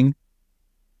reading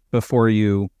before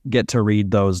you get to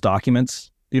read those documents.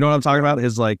 You know what I'm talking about?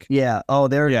 Is like, yeah. Oh,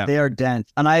 they are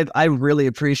dense, and I really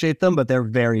appreciate them, but they're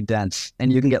very dense,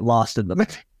 and you can get lost in them.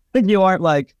 And you aren't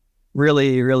like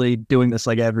really doing this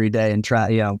like every day and try.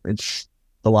 It's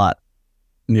a lot.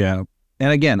 Yeah.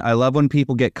 And again, I love when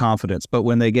people get confidence, but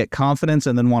when they get confidence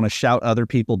and then want to shout other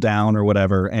people down or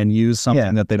whatever and use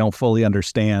something that they don't fully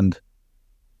understand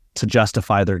to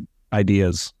justify their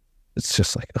ideas, it's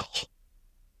just like,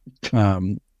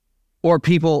 or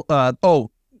people,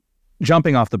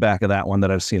 jumping off the back of that one that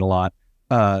I've seen a lot,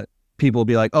 people will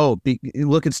be like,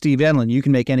 look at Steve Edlin, you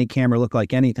can make any camera look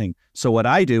like anything. So what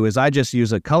I do is I just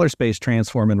use a color space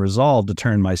transform and resolve to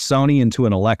turn my Sony into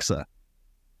an Alexa.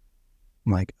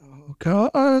 I'm like, oh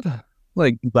God.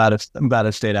 Like, I'm glad I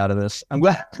stayed out of this. I'm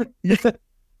glad. Yeah.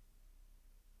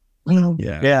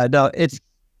 Yeah, no, it's,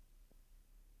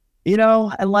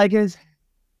 I like it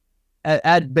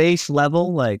at base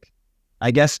level, like, I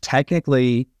guess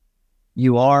technically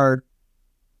you are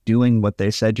doing what they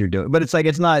said you're doing, but it's like,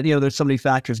 it's not, there's so many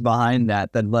factors behind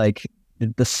that like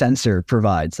the sensor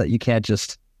provides that you can't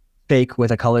just fake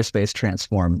with a color space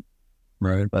transform.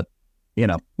 Right. But,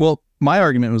 well, my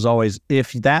argument was always,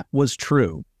 if that was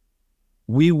true,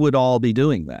 we would all be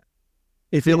doing that.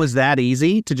 If it was that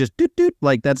easy to just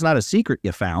like, that's not a secret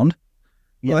you found.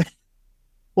 Yeah.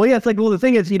 Well, yeah, it's like, the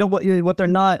thing is, what they're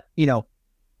not,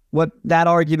 what that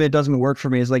argument doesn't work for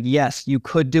me is like, yes, you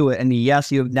could do it. And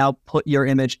yes, you have now put your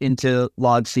image into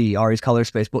log C, Ari's color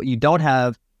space. But what you don't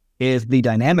have is the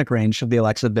dynamic range of the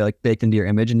Alexa baked into your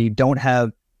image. And you don't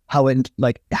have how it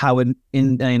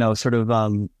sort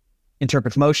of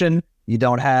interprets motion. You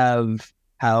don't have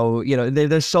how,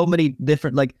 there's so many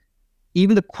different, like,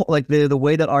 even the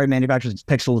way that Ari manufactures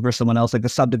pixels versus someone else, like the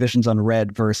subdivisions on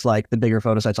red versus like the bigger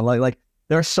photo sites. Like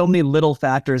there are so many little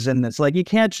factors in this. Like you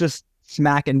can't just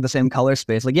smack into the same color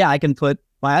space. Like, yeah, I can put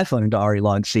my iPhone into Ari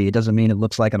log C. It doesn't mean it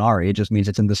looks like an Ari. It just means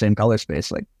it's in the same color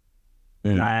space. Like,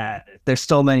 there's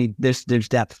so many. There's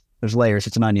depth. There's layers.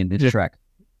 It's an onion. It's Shrek.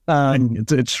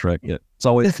 It's Shrek. Yeah, it's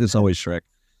always Shrek.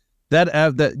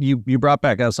 That you brought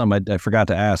back out something I forgot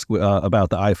to ask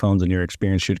about the iPhones and your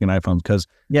experience shooting an iPhone, because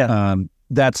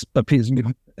that's a piece,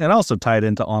 and also tied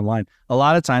into online. A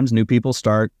lot of times new people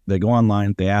they go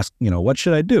online, they ask, what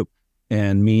should I do?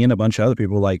 And me and a bunch of other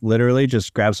people like literally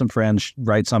just grab some friends,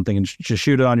 write something and just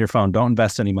shoot it on your phone. Don't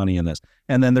invest any money in this.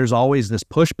 And then there's always this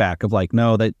pushback of like,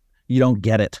 no, that you don't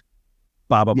get it.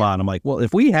 Blah, blah, blah. And I'm like, well,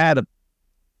 if we had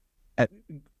a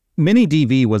mini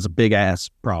DV was a big ass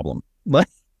problem. Like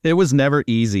it was never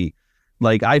easy.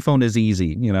 Like iPhone is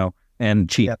easy, and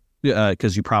cheap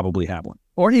because you probably have one.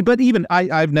 But even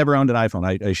I've never owned an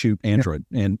iPhone. I shoot Android,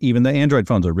 and even the Android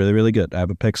phones are really, really good. I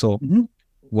have a Pixel,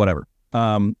 whatever.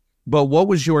 But what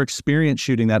was your experience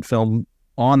shooting that film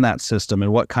on that system,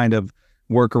 and what kind of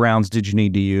workarounds did you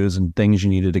need to use and things you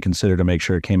needed to consider to make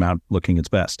sure it came out looking its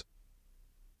best?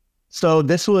 So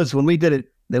this was, when we did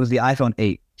it, there was the iPhone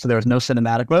 8. So there was no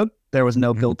cinematic mode. There was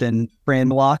no built-in frame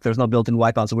lock. There was no built-in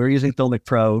wipe-out. So we were using Filmic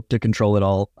Pro to control it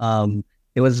all.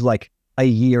 It was like a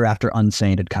year after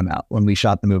Unsane had come out when we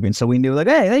shot the movie. And so we knew like,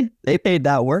 hey, they paid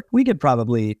that work. We could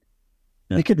probably,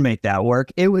 we could make that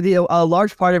work. It was, a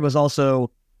large part of it was also,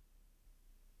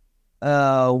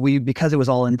 because it was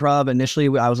all improv initially,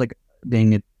 I was like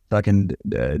being a fucking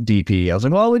DP. I was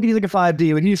like, well, we can use like a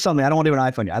 5D. We can use something. I don't want to do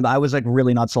an iPhone. I was like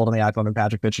really not sold on the iPhone, and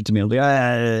Patrick pitched it to me. I was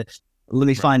like, let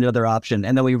me find another option.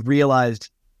 And then we realized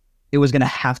it was going to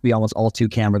have to be almost all 2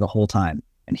 camera the whole time.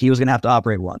 And he was going to have to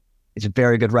operate one. He's a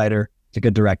very good writer. He's a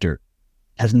good director.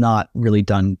 has not really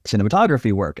done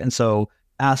cinematography work. And so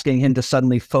asking him to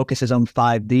suddenly focus his own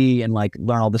 5D and like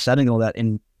learn all the settings and all that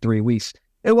in 3 weeks,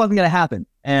 it wasn't going to happen.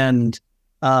 And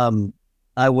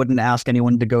I wouldn't ask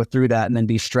anyone to go through that and then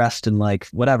be stressed and like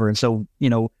whatever. And so,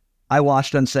 I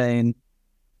watched him saying,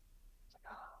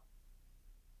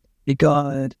 be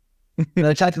good. And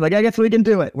I tried to like, I guess we can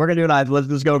do it. We're going to do an iPhone.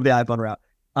 Let's go with the iPhone route.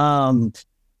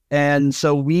 And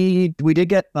so we did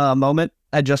get a Moment.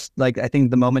 I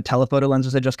think the Moment telephoto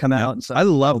lenses had just come out. And so I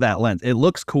love that lens. It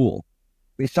looks cool.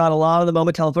 We shot a lot of the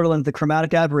Moment telephoto lens. The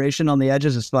chromatic aberration on the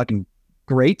edges is fucking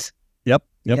great. Yep.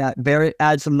 Yeah,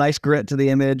 add some nice grit to the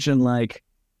image. And like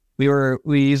we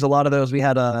used a lot of those. We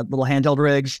had little handheld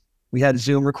rigs. We had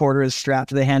Zoom recorders strapped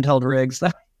to the handheld rigs.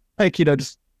 Like,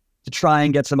 just to try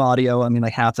and get some audio. I mean,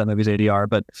 like half that movie's ADR,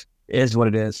 but it is what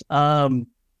it is. Hey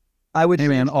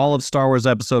man, all of Star Wars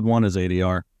Episode 1 is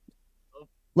ADR.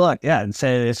 Look, yeah, and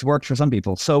say it's worked for some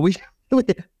people. So we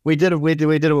did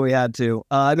what we had to.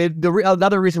 I mean,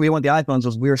 another reason we went the iPhones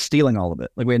was we were stealing all of it.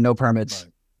 Like we had no permits.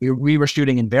 Right. We were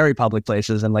shooting in very public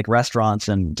places and like restaurants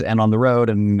and on the road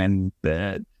and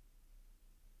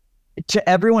to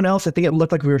everyone else, I think it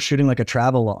looked like we were shooting like a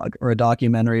travel log or a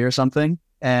documentary or something.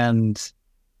 And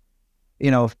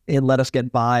it let us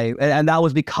get by, and that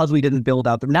was because we didn't build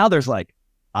out. Now there's like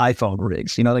iPhone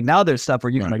rigs, like now there's stuff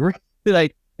where you can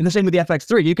like, and the same with the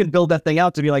FX3, you can build that thing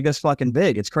out to be like this fucking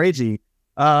big. It's crazy.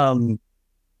 But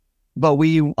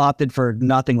we opted for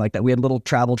nothing like that. We had little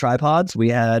travel tripods. We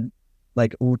had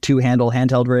like 2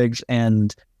 handheld rigs,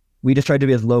 and we just tried to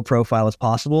be as low profile as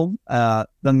possible. The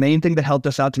main thing that helped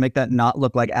us out to make that not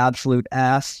look like absolute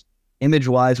ass image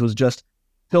wise was just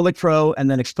Filmic Pro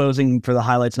and then exposing for the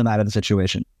highlights no matter the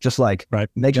situation. Just like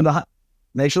make sure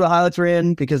the highlights are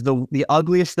in, because the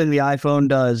ugliest thing the iPhone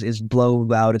does is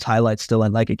blow out its highlights still,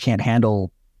 and like it can't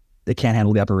handle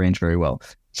the upper range very well.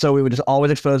 So we would just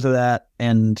always expose to that,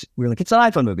 and we were like, it's an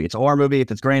iPhone movie. It's a horror movie.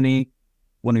 If it's grainy,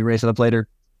 when we race it up later,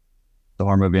 the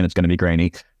horror movie and it's going to be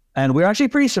grainy. And we were actually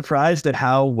pretty surprised at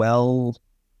how well,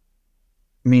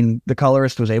 the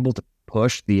colorist was able to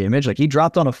push the image. Like he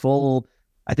dropped on a full,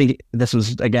 I think this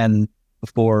was again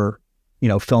before,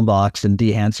 Filmbox and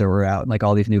Dehancer were out, and like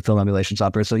all these new film emulation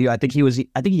software. So I think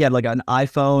he had like an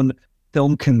iPhone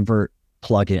film convert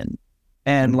plugin,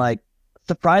 and like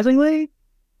surprisingly,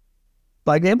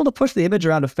 like able to push the image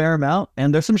around a fair amount.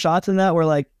 And there's some shots in that where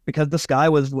like, because the sky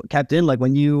was kept in, like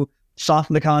when you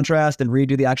soften the contrast and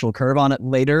redo the actual curve on it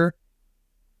later,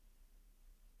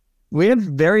 we had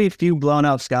very few blown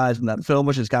out skies in that film,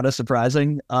 which is kind of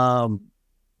surprising.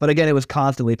 But again, it was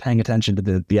constantly paying attention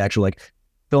to the actual like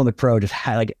Filmic Pro, just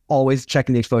had like always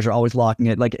checking the exposure, always locking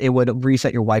it. Like it would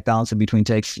reset your white balance in between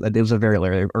takes. It was a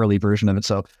very early version of it.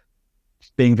 So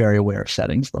being very aware of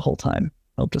settings the whole time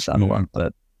helped us out a lot.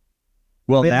 But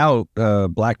now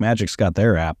Blackmagic's got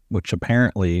their app, which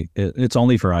apparently it's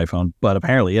only for iPhone, but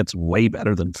apparently it's way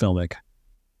better than Filmic.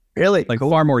 Really? Like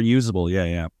far more usable.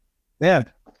 Yeah.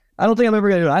 I don't think I'm ever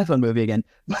going to do an iPhone movie again,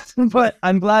 but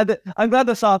I'm glad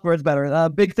the software is better.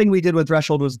 Big thing we did when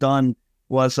Threshold was done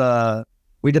was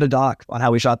we did a doc on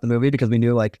how we shot the movie, because we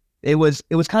knew like it was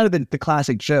kind of the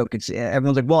classic joke. It's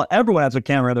everyone's like, well, everyone has a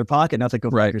camera in their pocket. Now it's like, go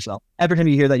fuck yourself. Every time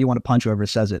you hear that, you want to punch whoever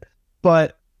says it.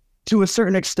 But to a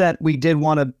certain extent, we did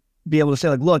want to be able to say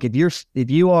like, look, if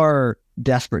you are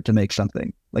desperate to make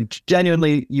something, like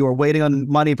genuinely you are waiting on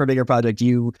money for a bigger project,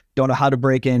 you don't know how to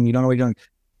break in, you don't know what you're doing,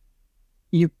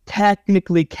 you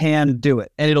technically can do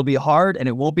it, and it'll be hard, and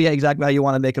it won't be exactly how you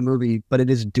want to make a movie, but it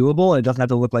is doable, and it doesn't have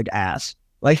to look like ass.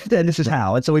 Like, and this is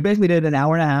how. And so we basically did an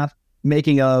hour and a half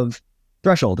making of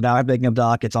Threshold, an hour and a half making of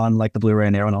Doc. It's on like the Blu-ray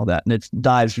and Arrow and all that, and it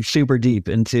dives super deep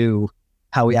into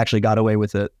how we actually got away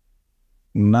with it.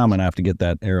 Now I'm gonna have to get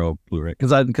that Arrow Blu-ray,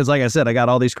 because like I said, I got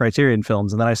all these Criterion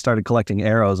films, and then I started collecting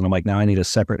Arrows, and I'm like, now I need a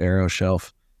separate Arrow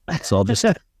shelf, so I'll just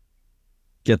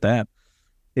get that.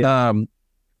 Yeah.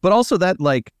 But also that,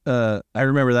 like, I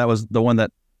remember that was the one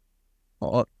that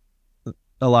a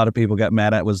lot of people got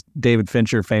mad at. Was David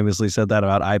Fincher famously said that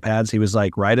about iPads. He was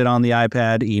like, write it on the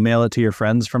iPad, email it to your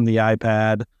friends from the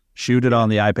iPad, shoot it on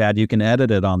the iPad. You can edit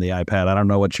it on the iPad. I don't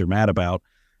know what you're mad about.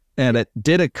 And it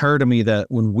did occur to me that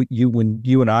when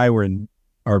you and I were in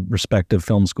our respective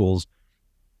film schools,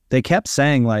 they kept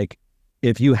saying, like,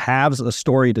 if you have a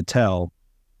story to tell,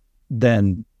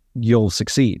 then you'll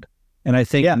succeed. And I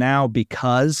think now,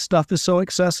 because stuff is so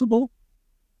accessible,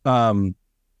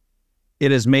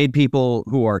 it has made people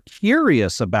who are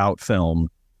curious about film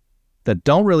that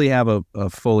don't really have a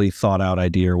fully thought out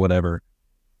idea or whatever,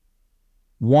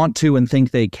 want to and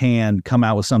think they can come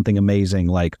out with something amazing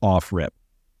like off rip.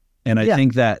 And I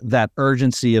think that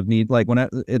urgency of need, like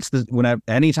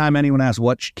anytime anyone asks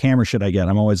what camera should I get,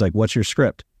 I'm always like, what's your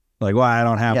script? Like, well, I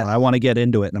don't have one. I want to get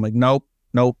into it. And I'm like,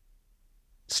 nope.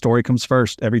 Story comes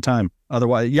first every time.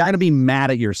 Otherwise, you're going to be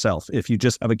mad at yourself if you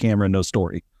just have a camera and no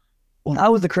story. Well,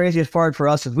 that was the craziest part for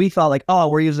us, is we thought like, oh,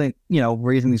 we're using these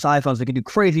iPhones. They can do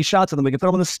crazy shots of them. We can put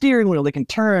them on the steering wheel. They can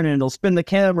turn and it'll spin the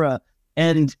camera.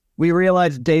 And we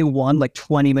realized day one, like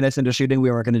 20 minutes into shooting, we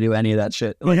weren't going to do any of that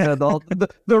shit. Like,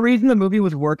 the reason the movie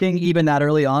was working even that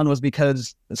early on was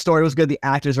because the story was good. The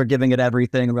actors were giving it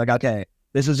everything. And we're like, okay,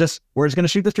 we're just going to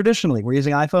shoot this traditionally. We're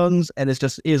using iPhones, and it's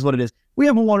just is what it is. We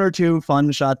have one or two fun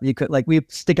shots that you could, like, we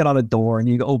stick it on a door and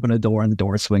you open a door and the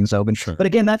door swings open. Sure. But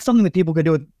again, that's something that people could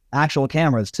do with actual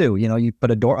cameras too. You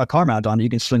put a car mount on it, you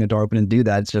can swing a door open and do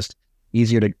that. It's just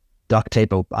easier to duct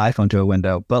tape an iPhone to a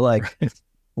window. But like,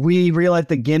 we realized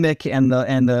the gimmick and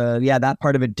that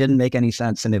part of it didn't make any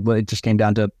sense, and it just came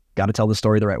down to got to tell the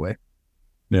story the right way.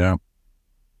 Yeah,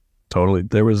 totally.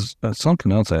 There was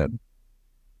something else I had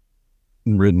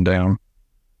written down,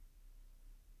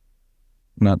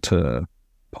 not to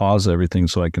pause everything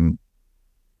so I can.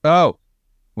 Oh,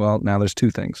 well, now there's two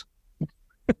things.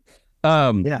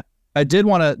 I did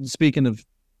want to, speaking of,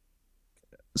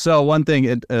 so one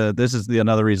thing, this is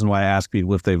another reason why I ask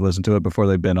people if they've listened to it before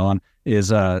they've been on,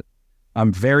 is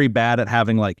I'm very bad at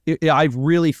having I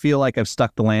really feel like I've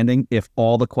stuck the landing if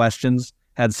all the questions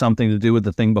had something to do with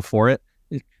the thing before it.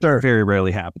 It very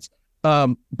rarely happens.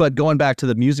 But going back to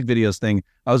the music videos thing,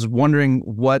 I was wondering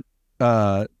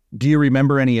do you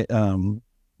remember any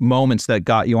moments that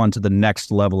got you onto the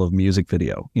next level of music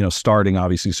video? Starting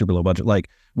obviously super low budget, like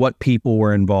what people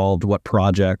were involved, what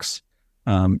projects,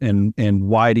 and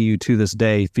why do you to this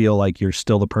day feel like you're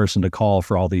still the person to call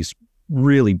for all these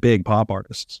really big pop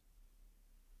artists?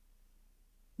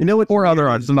 Or other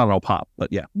artists, not all pop,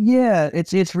 but yeah. Yeah,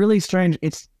 it's really strange.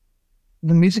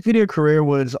 The music video career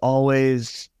was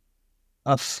always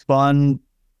a fun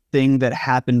thing that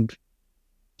happened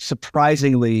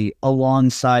surprisingly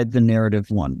alongside the narrative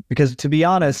one, because to be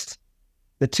honest,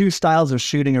 the two styles of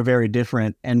shooting are very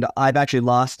different, and I've actually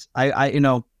lost I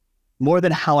more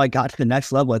than how I got to the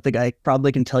next level. I think I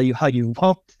probably can tell you how you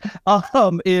won't.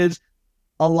 Is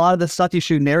a lot of the stuff you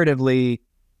shoot narratively,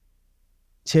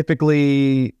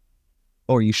 typically,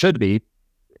 or you should be,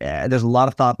 there's a lot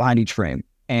of thought behind each frame,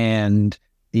 and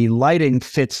the lighting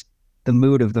fits the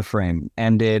mood of the frame,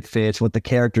 and it fits what the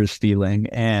character's feeling,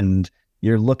 and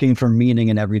you're looking for meaning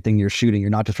in everything you're shooting.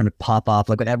 You're not just trying to pop off.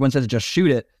 Like when everyone says just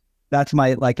shoot it, that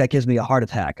gives me a heart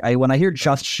attack. When I hear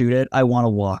just shoot it, I want to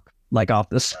walk off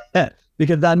the set,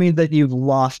 because that means that you've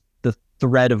lost the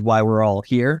thread of why we're all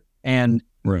here. And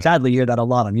sadly, you hear that a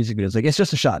lot on music videos. Like, it's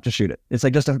just a shot, just shoot it. It's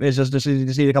like you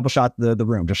just need a couple shots of the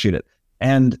room, just shoot it.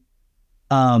 And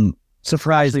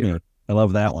surprisingly, I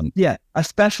love that one. Yeah,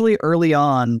 especially early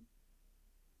on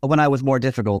when I was more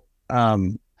difficult.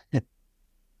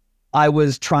 I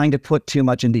was trying to put too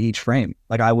much into each frame.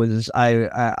 Like I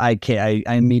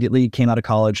immediately came out of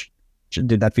college,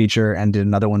 did that feature, and did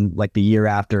another one like the year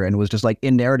after, and was just like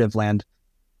in narrative land,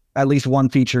 at least one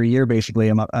feature a year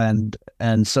basically. And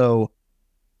so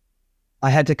I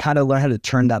had to kind of learn how to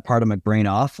turn that part of my brain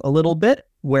off a little bit,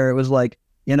 where it was like,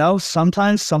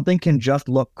 sometimes something can just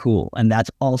look cool, and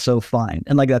that's also fine,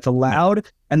 and like that's allowed,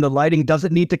 and the lighting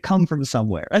doesn't need to come from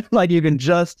somewhere. Like it can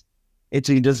just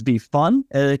be fun,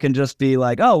 and it can just be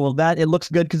like, oh, well, that it looks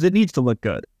good because it needs to look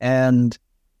good. And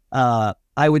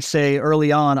I would say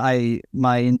early on,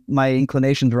 my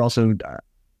inclinations were also,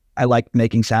 I liked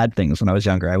making sad things when I was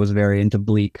younger. I was very into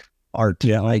bleak art.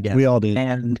 Yeah, we all did.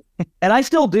 And I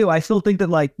still do. I still think that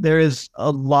like there is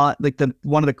a lot, like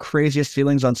one of the craziest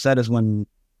feelings on set is when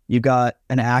you got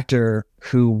an actor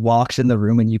who walks in the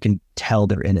room and you can tell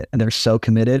they're in it and they're so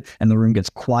committed, and the room gets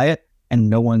quiet and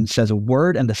no one says a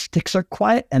word, and the sticks are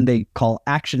quiet, and they call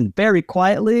action very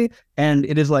quietly. And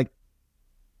it is like,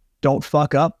 don't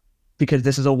fuck up, because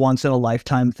this is a once in a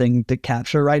lifetime thing to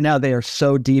capture right now. They are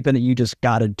so deep in it. You just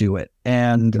got to do it.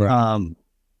 And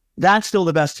that's still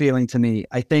the best feeling to me,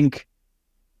 I think.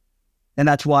 And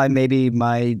that's why maybe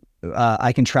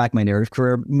I can track my narrative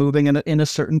career moving in a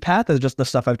certain path, as just the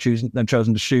stuff I've chosen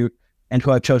to shoot, and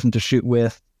who I've chosen to shoot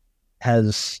with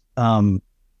has,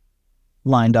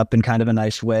 lined up in kind of a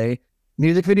nice way.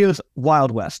 Music videos,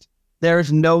 Wild West.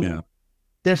 There's no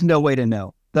way to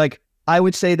know. Like, I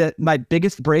would say that my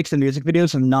biggest breaks in music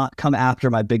videos have not come after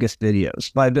my biggest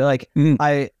videos. But like,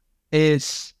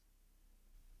 it's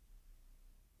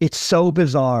so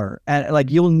bizarre, and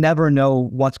like you'll never know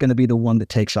what's going to be the one that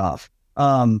takes off.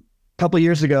 A couple of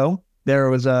years ago, there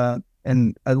was a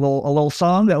little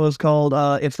song that was called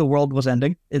 "If the World Was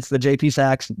Ending." It's the J.P.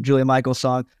 Sachs, Julia Michaels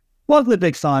song. Wasn't a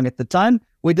big song at the time.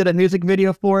 We did a music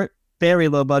video for it. Very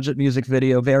low budget music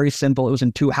video, very simple. It was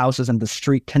in 2 houses in the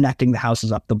street connecting the houses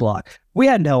up the block. We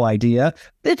had no idea.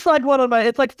 It's like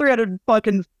it's like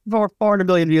 400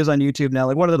 million views on YouTube now.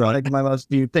 Like one of the like, my most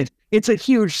viewed things. It's a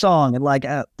huge song. And like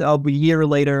a year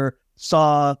later,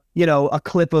 saw, a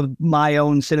clip of my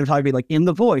own cinematography, like in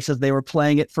The Voice as they were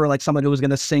playing it for like someone who was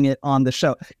going to sing it on the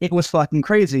show. It was fucking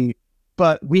crazy,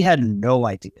 but we had no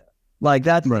idea. Like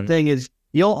that's the thing is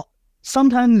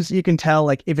sometimes you can tell,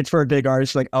 like, if it's for a big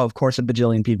artist, like, oh, of course, a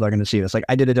bajillion people are going to see this. Like,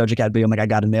 I did a Doja Cat video. I'm like, I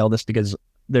got to nail this because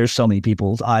there's so many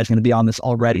people's eyes going to be on this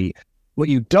already. What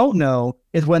you don't know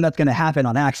is when that's going to happen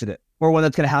on accident or when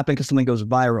that's going to happen because something goes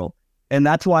viral. And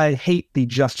that's why I hate the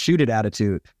just shoot it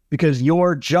attitude, because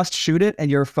your just shoot it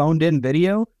and your phoned in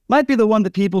video might be the one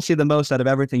that people see the most out of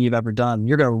everything you've ever done.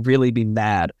 You're going to really be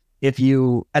mad if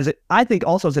you, I think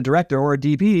also as a director or a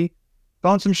DP,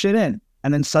 phone some shit in.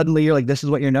 And then suddenly you're like, this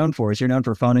is what you're known for, is you're known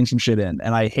for phoning some shit in.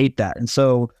 And I hate that. And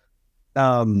so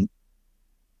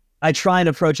I try and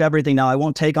approach everything now. I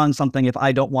won't take on something if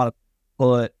I don't want to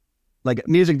put, like,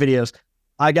 music videos.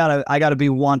 I gotta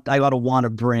want to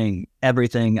bring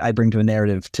everything I bring to a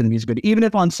narrative to the music video. Even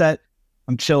if on set,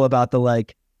 I'm chill about the,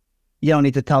 like, you don't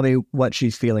need to tell me what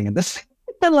she's feeling in this.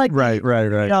 Like, right.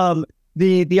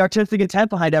 The artistic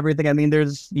intent behind everything. I mean,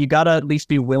 you gotta at least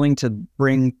be willing to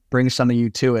bring some of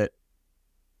you to it.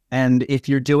 And if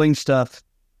you're doing stuff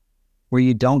where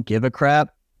you don't give a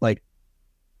crap, like,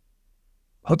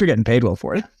 hope you're getting paid well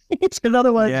for it. It's because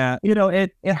otherwise,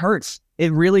 it hurts.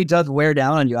 It really does wear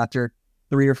down on you after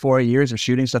 3 or 4 years of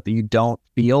shooting stuff that you don't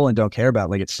feel and don't care about.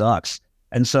 Like, it sucks.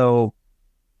 And so,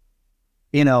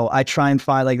 I try and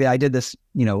find, like, I did this,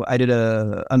 I did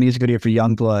a music video for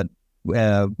Youngblood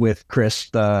with Chris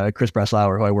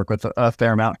Breslauer, who I work with a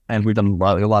fair amount. And we've done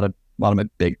a lot of my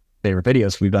big favorite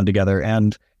videos we've done together.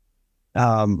 And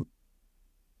that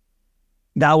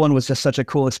one was just such a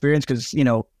cool experience because, he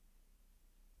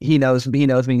knows me, he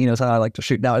knows how I like to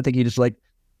shoot. Now I think he just like,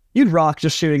 you'd rock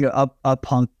just shooting a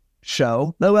punk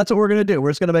show. No, that's what we're going to do.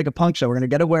 We're just going to make a punk show. We're going to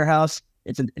get a warehouse.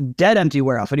 It's a dead empty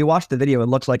warehouse. When you watch the video, it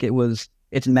looks like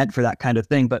it's meant for that kind of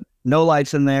thing, but no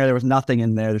lights in there. There was nothing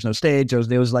in there. There's no stage.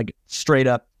 It was like straight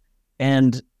up.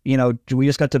 And, we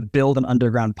just got to build an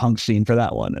underground punk scene for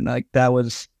that one. And like, that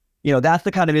was, that's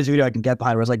the kind of music video I can get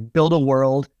behind, where it's like, build a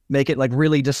world, make it like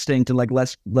really distinct, and like,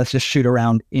 let's just shoot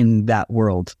around in that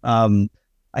world.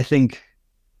 I think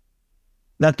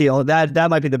that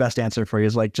might be the best answer for you,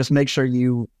 is like, just make sure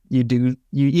you even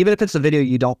if it's a video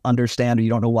you don't understand or you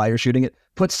don't know why you're shooting it,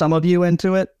 put some of you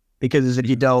into it, because if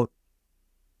you don't,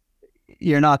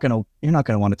 you're not gonna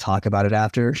want to talk about it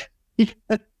after.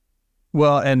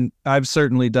 Well, and I've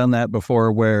certainly done that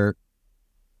before, where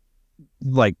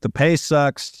like the pay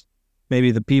sucks,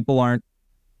 maybe the people aren't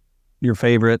your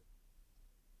favorite,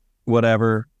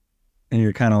 whatever, and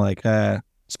you're kind of like,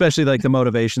 especially like the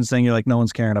motivations thing. You're like, no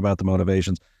one's caring about the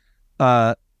motivations.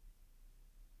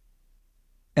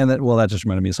 And that just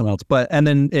reminded me of something else. And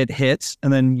then it hits,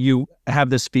 and then you have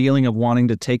this feeling of wanting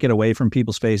to take it away from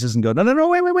people's faces and go, no,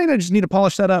 wait, I just need to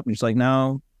polish that up. And it's like,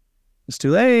 no, it's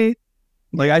too late.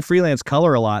 Like, I freelance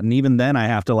color a lot, and even then I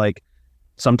have to like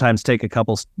sometimes take a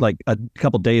couple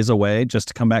days away just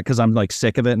to come back, because I'm like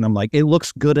sick of it, and I'm like, it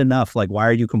looks good enough. Like, why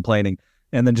are you complaining?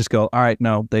 And then just go, all right,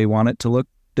 no, they want it to look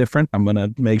different. I'm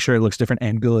gonna make sure it looks different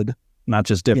and good, not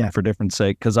just different for different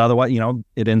sake. Because otherwise,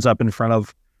 it ends up in front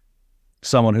of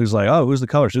someone who's like, oh, who's the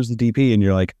colors? Who's the DP? And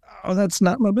you're like, oh, that's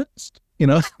not my best,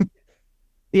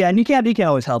 Yeah, and you can't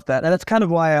always help that. And that's kind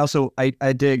of why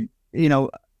I dig,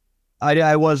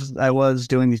 I was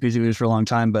doing these music videos for a long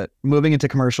time, but moving into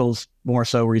commercials more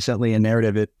so recently in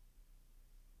narrative,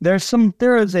 there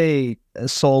is a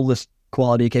soulless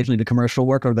quality occasionally to commercial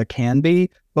work, or there can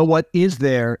be, but what is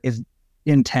there is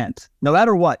intent. No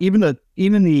matter what, even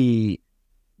the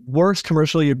worst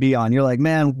commercial you'd be on, you're like,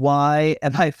 man, why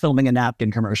am I filming a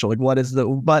napkin commercial? Like, what is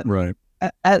right.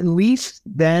 At least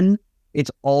then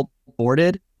it's all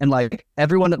boarded, and like,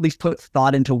 everyone at least put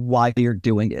thought into why you're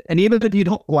doing it. And even if you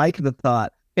don't like the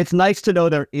thought, it's nice to know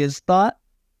there is thought.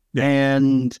 Yeah.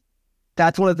 And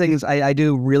that's one of the things I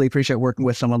do really appreciate working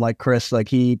with someone like Chris. Like,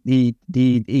 he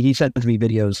sends me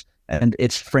videos, and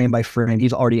it's frame by frame.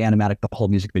 He's already animatic the whole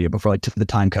music video before, like, to the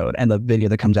time code, and the video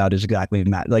that comes out is exactly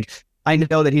that. Like, I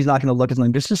know that he's not going to look at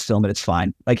something, just film it. It's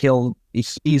fine. Like,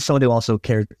 he's someone who also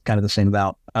cares kind of the same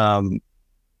about.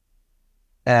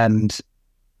 And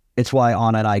it's why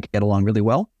Anna and I get along really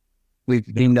well. We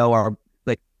know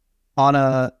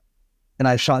Anna and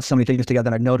I've shot so many things together,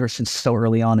 and I've known her since so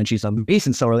early on, and she's me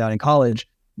since so early on in college.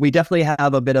 We definitely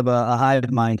have a bit of a hive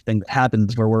mind thing that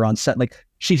happens where we're on set. Like,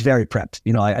 she's very prepped.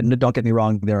 You know, I don't get me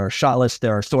wrong. There are shot lists,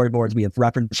 there are storyboards. We have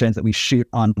reference frames that we shoot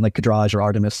on like Kadrage or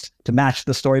Artemis to match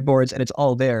the storyboards, and it's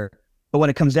all there. But when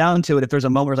it comes down to it, if there's a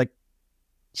moment where it's like,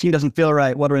 scene doesn't feel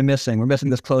right, what are we missing? We're missing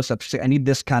this close-up. She's like, I need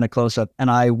this kind of close-up, and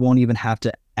I won't even have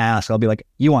to ask. I'll be like,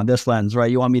 you want this lens,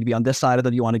 right? You want me to be on this side of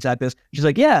it? You want exactly this? She's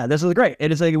like, yeah, this is great.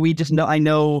 It is like, we just know, I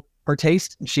know her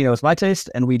taste, she knows my taste,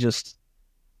 and we just,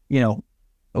 you know,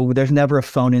 there's never a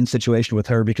phone-in situation with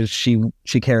her because she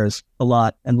cares a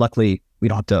lot, and luckily we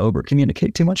don't have to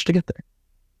over-communicate too much to get there.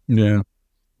 Yeah.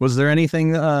 Was there anything,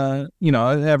 you know,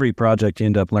 every project you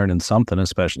end up learning something,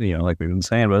 especially, you know, like we've been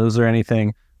saying, but was there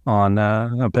anything on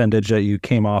Appendage that you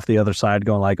came off the other side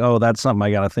going like, oh, that's something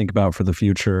I got to think about for the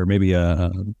future, or maybe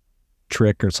a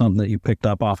trick or something that you picked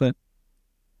up off it?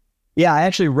 Yeah, I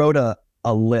actually wrote a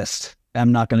list.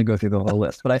 I'm not going to go through the whole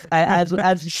list, but as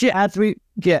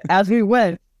we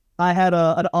went, I had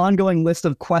an ongoing list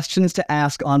of questions to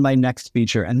ask on my next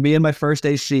feature, and me and my first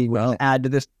AC would add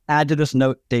to this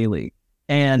note daily,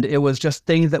 and it was just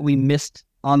things that we missed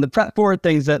on the prep board,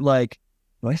 things that like,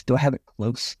 do I have it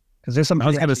close? Because there's some. I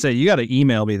was going to say, you got to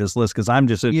email me this list because I'm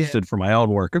just interested for my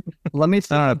own work. Let me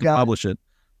see. I don't have to publish it.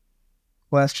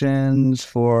 Questions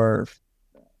for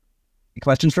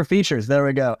features. There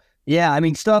we go. Yeah, I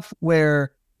mean, stuff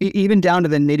where even down to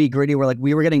the nitty gritty, where like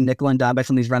we were getting nickel and dime by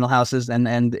some of these rental houses, and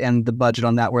the budget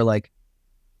on that were like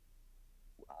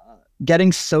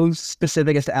getting so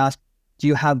specific as to ask, do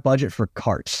you have budget for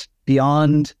carts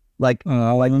beyond like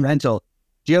rental?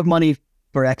 Do you have money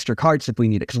for extra carts if we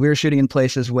need it? Because we were shooting in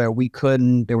places where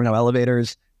there were no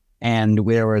elevators and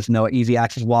there was no easy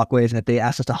access walkways. And if they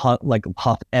asked us to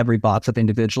huff every box up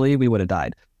individually, we would have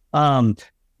died.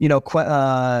 You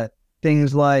know,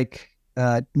 things like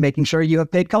making sure you have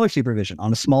paid color supervision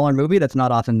on a smaller movie that's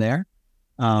not often there.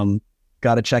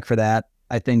 Got to check for that.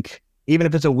 I think even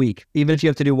if it's a week, even if you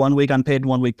have to do 1 week unpaid,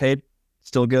 1 week paid,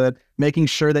 still good. Making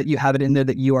sure that you have it in there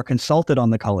that you are consulted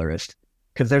on the colorist.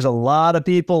 Because there's a lot of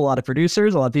people, a lot of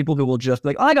producers, a lot of people who will just be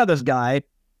like, oh, I got this guy.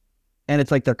 And it's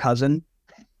like their cousin.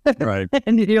 Right.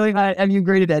 And you're like, have you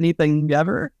graded anything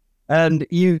ever? And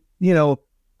you know,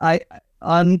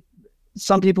 on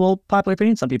some people, popular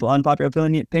opinion, some people, unpopular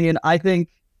opinion, I think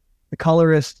the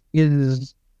colorist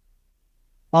is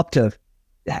up to,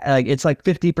 like, it's like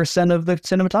 50% of the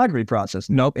cinematography process.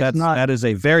 Nope. That is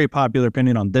a very popular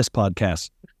opinion on this podcast.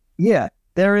 Yeah.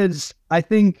 There is, I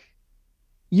think,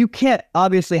 you can't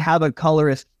obviously have a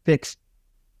colorist fix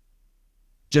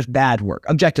just bad work,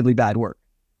 objectively bad work,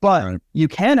 but you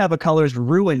can have a colorist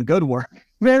ruin good work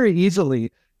very easily.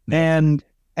 And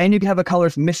you can have a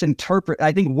colorist misinterpret,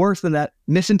 I think worse than that,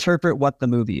 misinterpret what the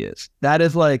movie is. That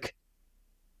is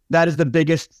the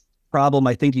biggest problem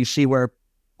I think you see, where,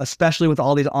 especially with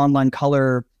all these online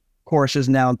color courses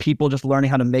now and people just learning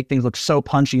how to make things look so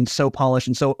punchy and so polished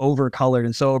and so over-colored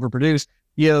and so overproduced,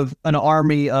 you have an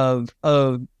army of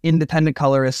independent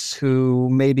colorists who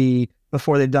maybe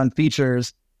before they've done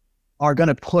features are going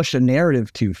to push a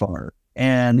narrative too far.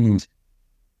 And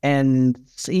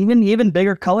even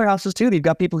bigger color houses too. You've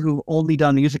got people who've only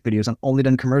done music videos and only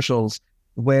done commercials,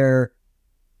 where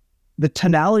the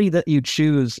tonality that you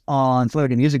choose on something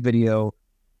like a music video,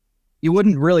 you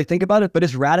wouldn't really think about it, but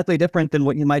it's radically different than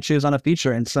what you might choose on a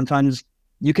feature. And sometimes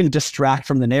you can distract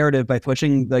from the narrative by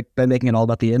by making it all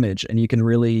about the image, and you can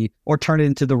really, or turn it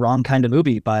into the wrong kind of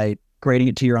movie by grading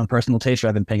it to your own personal taste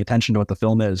rather than paying attention to what the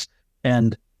film is.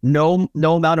 And no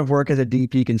amount of work as a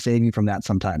DP can save you from that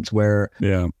sometimes, where,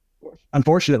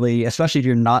 unfortunately, especially if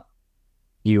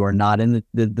you are not in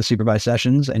the supervised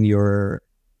sessions and you're,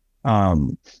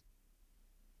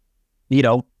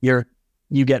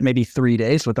 you get maybe 3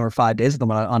 days with them or 5 days with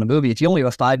them on a movie. If you only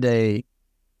have a 5-day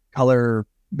color,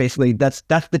 basically that's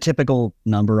the typical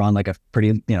number on like a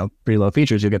pretty low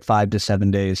features. You get 5 to 7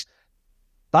 days.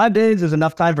 5 days is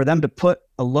enough time for them to put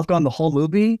a look on the whole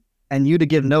movie and you to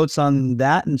give notes on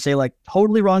that and say like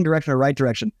totally wrong direction or right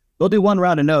direction. They'll do one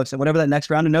round of notes, and whatever that next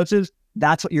round of notes is,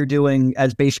 that's what you're doing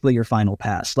as basically your final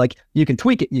pass. Like, you can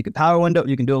tweak it, you can power window,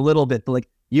 you can do a little bit, but like,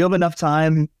 you have enough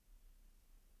time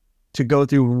to go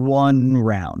through one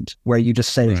round where you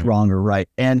just say it's wrong or right.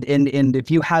 And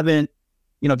if you haven't,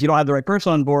 if you don't have the right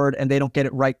person on board and they don't get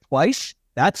it right twice,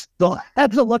 that's a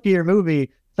luckier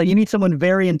movie. So you need someone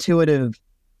very intuitive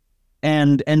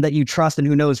and that you trust and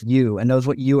who knows you and knows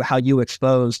how you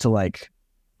expose to like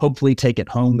hopefully take it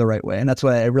home the right way. And that's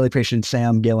why I really appreciate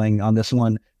Sam Gilling on this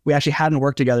one. We actually hadn't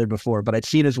worked together before, but I'd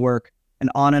seen his work, and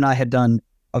Anna and I had done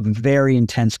a very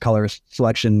intense color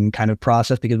selection kind of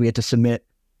process because we had to submit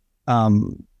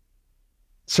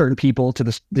certain people to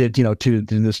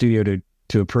the studio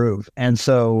to approve. And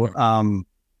so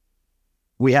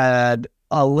we had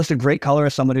a list of great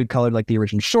colorists, someone who colored like the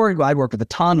original short, who I'd worked with a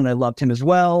ton, and I loved him as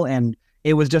well. And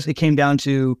it came down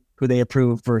to who they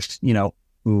approved versus,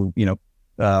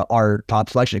 our top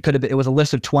selection. It was a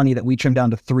list of 20 that we trimmed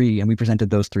down to 3, and we presented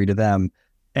those 3 to them.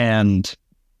 And,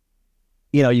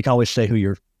 you can always say who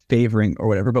you're favoring or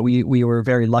whatever, but we were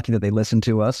very lucky that they listened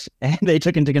to us and they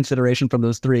took into consideration from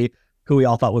those 3 who we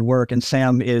all thought would work. And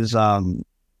Sam is, from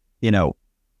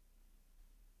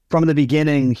the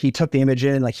beginning, he took the image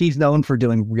in. Like, he's known for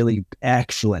doing really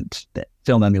excellent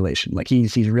film emulation. Like,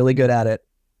 he's really good at it.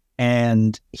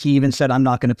 And he even said, I'm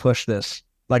not going to push this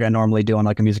like I normally do on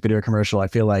like a music video or commercial. I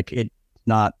feel like it's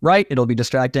not right. It'll be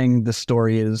distracting. The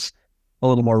story is a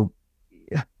little more,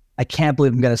 I can't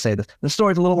believe I'm going to say this. The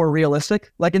story's a little more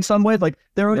realistic. Like, in some ways, like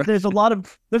there's a lot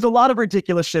of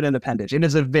ridiculous shit in Appendage. It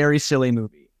is a very silly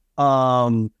movie.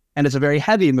 And it's a very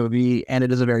heavy movie, and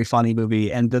it is a very funny movie.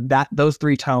 And those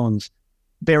 3 tones,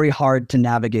 very hard to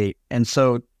navigate. And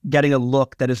so getting a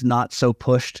look that is not so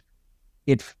pushed,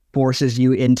 it forces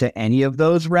you into any of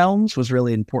those realms, was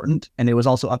really important. And it was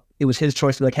also, it was his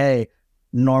choice to be like, hey,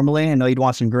 normally I know you'd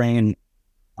want some grain.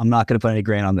 I'm not going to put any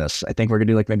grain on this. I think we're going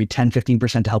to do like maybe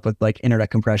 10-15% to help with like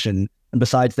internet compression. And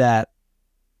besides that,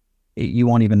 you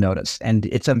won't even notice. And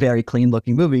it's a very clean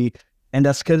looking movie. And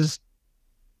that's because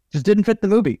just didn't fit the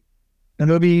movie. The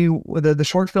movie, the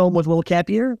short film was a little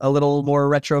campier, a little more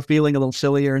retro feeling, a little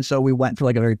sillier. And so we went for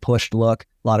like a very pushed look,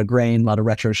 a lot of grain, a lot of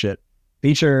retro shit.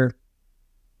 Feature,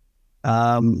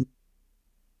 it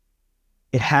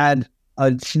had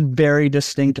a very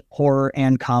distinct horror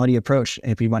and comedy approach.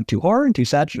 And if you went too horror and too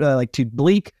too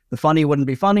bleak, the funny wouldn't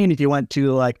be funny. And if you went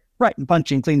too like bright and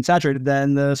punchy and clean and saturated,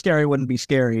 then the scary wouldn't be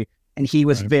scary. And he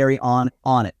was very on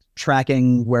it,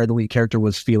 tracking where the lead character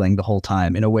was feeling the whole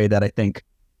time in a way that I think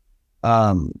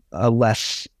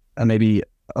maybe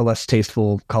a less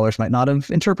tasteful colorist might not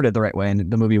have interpreted the right way, and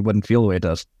the movie wouldn't feel the way it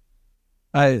does.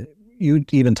 You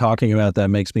even talking about that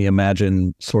makes me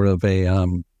imagine sort of a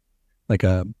like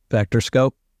a vector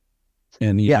scope,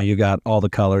 and you got all the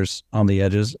colors on the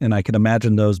edges, and I can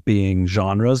imagine those being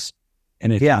genres.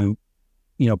 And if you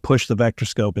push the vector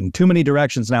scope in too many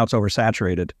directions, now it's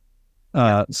oversaturated.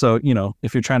 So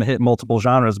if you're trying to hit multiple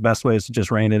genres, the best way is to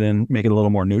just rein it in, make it a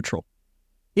little more neutral.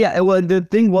 Yeah, well, the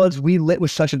thing was, we lit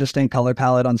with such a distinct color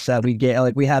palette on set. We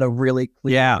had a really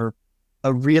clear,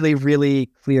 really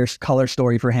clear color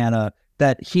story for Hannah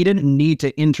that he didn't need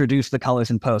to introduce the colors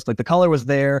in post. Like, the color was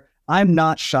there. I'm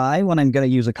not shy when I'm going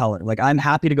to use a color. Like, I'm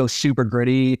happy to go super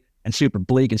gritty and super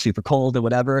bleak and super cold and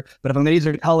whatever. But if I'm going to use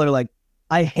a color, like,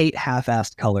 I hate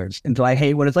half-assed colors. And so I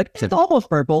hate when it's like, it's almost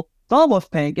purple, it's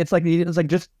almost pink. It's like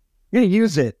just, you're going to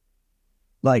use it.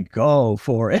 Like, go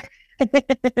for it.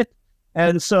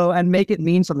 And make it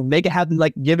mean something, make it happen,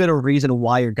 like, give it a reason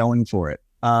why you're going for it.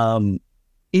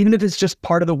 Even if it's just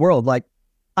part of the world, like,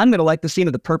 I'm going to like the scene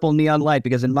of the purple neon light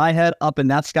because in my head, up in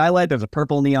that skylight, there's a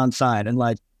purple neon sign. And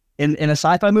like in a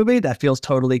sci-fi movie, that feels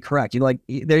totally correct.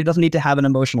 There doesn't need to have an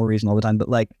emotional reason all the time, but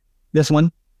like this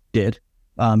one did,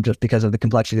 just because of the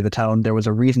complexity of the tone. There was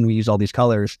a reason we used all these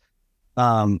colors.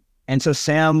 And so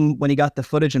Sam, when he got the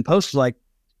footage in post, was like,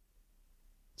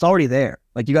 it's already there.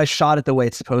 Like, you guys shot it the way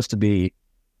it's supposed to be.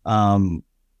 I'm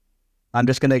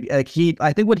just going to,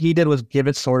 I think what he did was give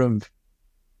it sort of,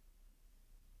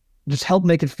 just help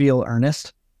make it feel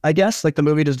earnest, I guess. Like, the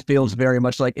movie just feels very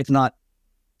much like it's not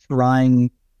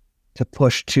trying to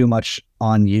push too much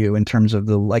on you in terms of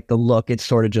the look. It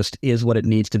sort of just is what it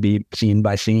needs to be, scene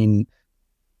by scene.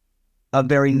 A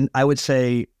very, I would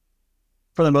say,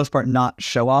 for the most part, not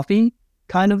show-offy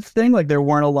kind of thing. Like, there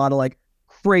weren't a lot of like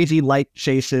crazy light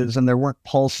chases, and there weren't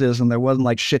pulses, and there wasn't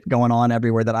like shit going on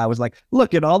everywhere that I was like,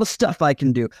 look at all the stuff I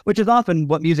can do, which is often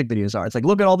what music videos are. It's like,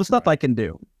 look at all the stuff I can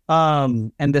do.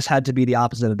 And this had to be the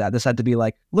opposite of that. This had to be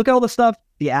like, look at all the stuff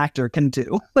the actor can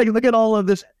do. Like, look at all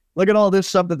this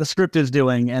stuff that the script is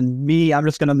doing, and I'm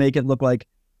just going to make it look like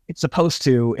it's supposed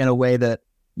to, in a way that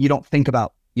you don't think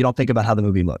about how the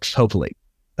movie looks. Hopefully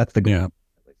that's the goal. Yeah.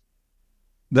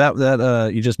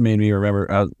 That you just made me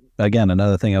remember, again,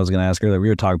 another thing I was going to ask earlier. We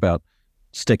were talking about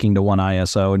sticking to one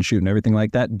ISO and shooting everything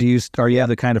like that. Are you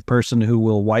the kind of person who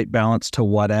will white balance to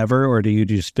whatever, or do you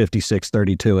just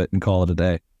 56-32 it and call it a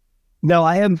day? No,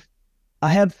 I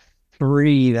have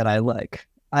 3 that I like.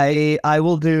 I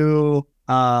will do,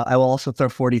 I will also throw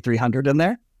 4300 in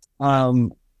there.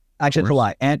 Actually,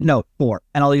 Hawaii, and no, 4,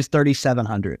 and I'll use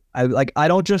 3700. I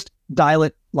don't just dial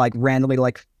it like randomly,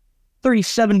 like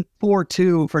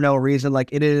 3742 for no reason. Like,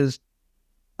 it is,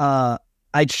 I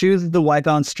choose the white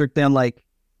balance strictly on like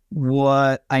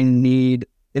what I need.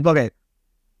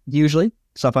 Usually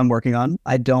stuff I'm working on.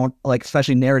 I don't, like,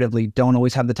 especially narratively, don't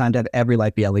always have the time to have every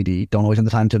light be LED. Don't always have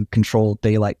the time to control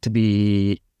daylight to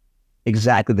be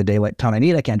exactly the daylight tone I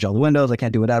need. I can't gel the windows. I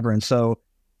can't do whatever. And so,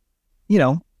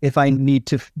 if I need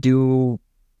to do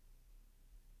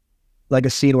like a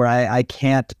scene where I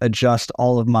can't adjust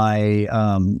all of my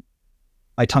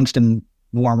my tungsten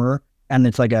warmer, and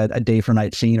it's like a day for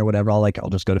night scene or whatever, I'll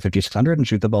just go to 5600 and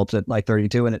shoot the bolts at like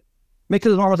 32, and it makes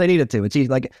it as normal as I need it to. It's easy.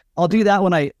 Like, I'll do that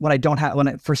when I don't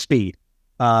have for speed.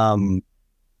 But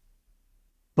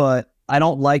I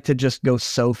don't like to just go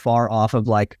so far off of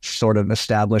like sort of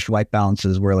established white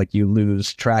balances where like you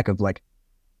lose track of like,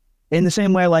 in the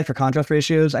same way I like for contrast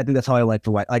ratios, I think that's how I like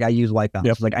for white. Like, I use white balance.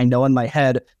 Yep. Like, I know in my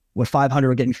head what 500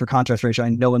 will get me for contrast ratio. I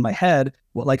know in my head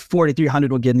what like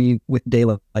 4300 will give me with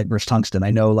daylight versus tungsten.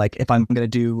 I know, like, if I'm going to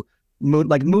do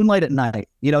moonlight at night,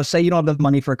 say you don't have the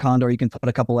money for a condo, you can put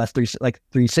a couple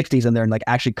S360s in there and like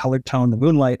actually color tone the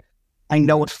moonlight. I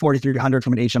know what 4300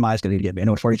 from an HMI is going to give me. I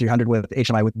know what 4300 with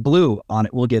HMI with blue on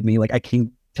it will give me. Like, I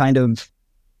can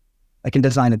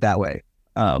design it that way.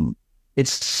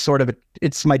 It's sort of,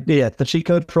 it's the cheat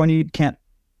code for when you can't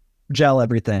gel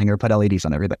everything or put LEDs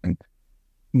on everything.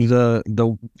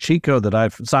 The cheat code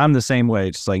that so I'm the same way.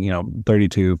 It's like,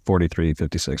 32, 43,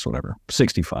 56, whatever,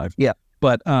 65. Yeah.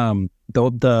 But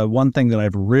the one thing that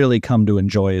I've really come to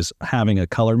enjoy is having a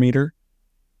color meter.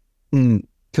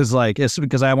 Because it's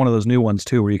because I have one of those new ones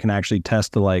too, where you can actually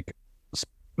test the like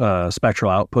spectral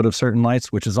output of certain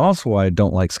lights, which is also why I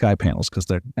don't like sky panels, because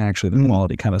they're actually, the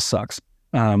quality kind of sucks.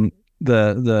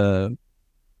 The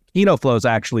KinoFlow is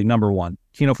actually number one.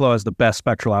 KinoFlow has the best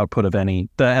spectral output of the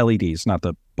LEDs, not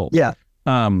the bulbs. Yeah.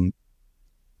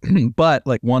 But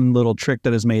like one little trick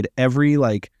that has made every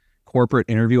like corporate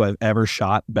interview I've ever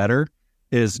shot better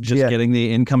is just getting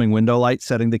the incoming window light,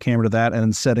 setting the camera to that, and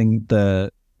then setting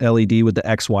the LED with the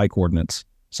XY coordinates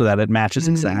so that it matches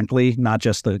exactly, not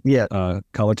just the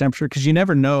color temperature. Because you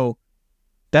never know.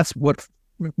 That's what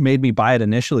made me buy it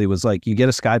initially, was like, you get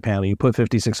a sky panel, you put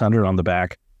 5600 on the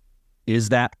back. Is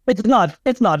that it's not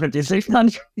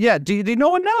 5600? Yeah, no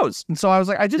one knows. And so I was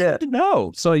like, I just need to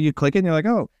know. So you click it and you're like,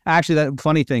 oh, actually, that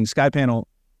funny thing, sky panel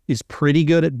is pretty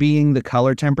good at being the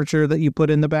color temperature that you put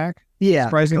in the back. Yeah,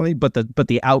 surprisingly, but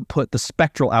the output, the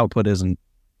spectral output, isn't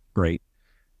great.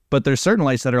 But there's certain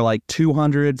lights that are like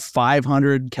 200,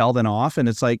 500 Kelvin off, and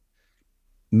it's like,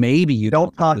 maybe you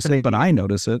don't notice it, but I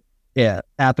notice it. Yeah,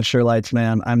 aperture lights,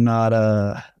 man. I'm not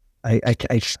I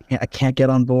can't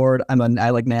get on board. I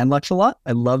like Nanlux a lot.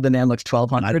 I love the Nanlux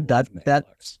 1200. The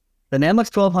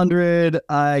Nanlux 1200,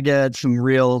 I get some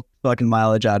real fucking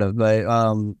mileage out of. But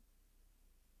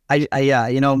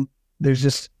there's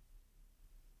just,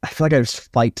 I feel like I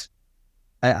just fight.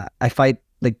 I fight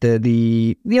like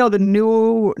the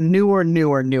newer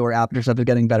aperture stuff is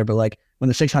getting better. But like when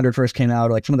the 600 first came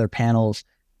out, or like some of their panels,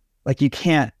 like you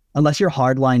can't, unless you're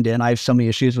hard lined in. I have so many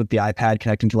issues with the iPad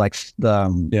connecting to like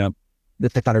the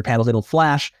 600 panels. It'll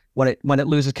flash when it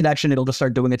loses connection. It'll just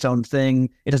start doing its own thing.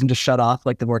 It doesn't just shut off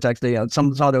like the Vortex.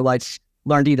 Some other lights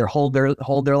learn to either hold their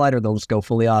light, or they'll just go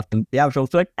fully off. And the average will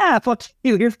be like, fuck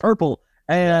you, here's purple.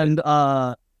 And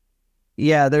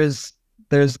there's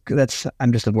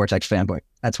I'm just a Vortex fanboy.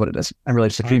 That's what it is. I'm really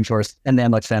just a Dream Source and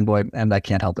Nanlux fanboy, and I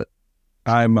can't help it.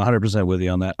 I'm 100% with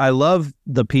you on that. I love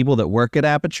the people that work at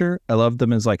Aperture. I love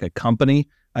them as like a company.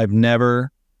 I've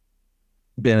never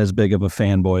been as big of a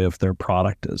fanboy of their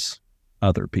product as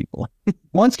other people.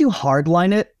 Once you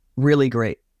hardline it, really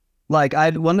great. Like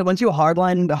once you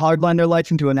hardline their lights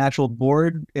into an actual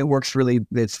board, it works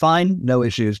it's fine, no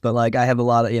issues. But like I have a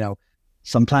lot of,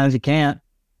 sometimes you can't,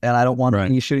 and I don't want to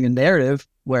be shooting a narrative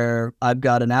where I've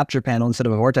got an aperture panel instead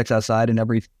of a Vortex outside, and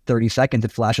every 30 seconds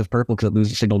it flashes purple because it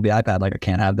loses signal to the iPad. Like I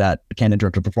can't have that. I can't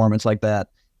interrupt the performance like that.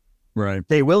 Right.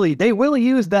 They will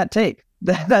use that take.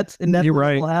 That's what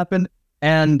will happen.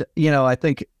 And, I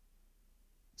think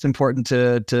it's important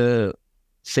to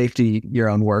safety your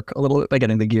own work a little bit by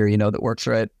getting the gear, that works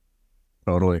right.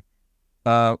 Totally.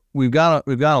 We've got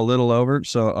a little over,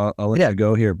 so I'll let you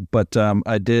go here. But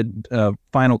I did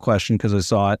final question because I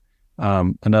saw it.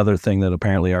 Another thing that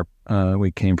apparently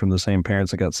we came from the same parents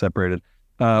that got separated.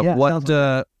 What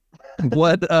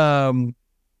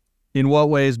in what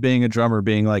ways being a drummer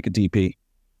being like a DP?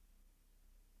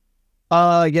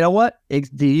 You know what? You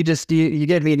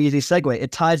gave me an easy segue.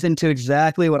 It ties into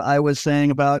exactly what I was saying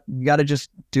about you got to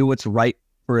just do what's right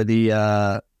for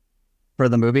the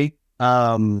movie.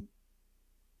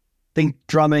 Think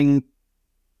drumming.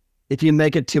 If you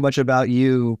make it too much about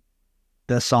you,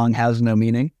 the song has no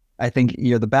meaning. I think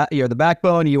you're the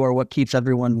backbone. You are what keeps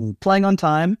everyone playing on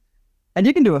time. And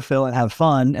you can do a fill and have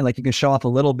fun, and like you can show off a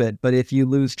little bit. But if you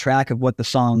lose track of what the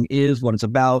song is, what it's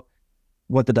about,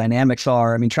 what the dynamics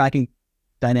are, I mean, tracking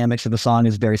dynamics of the song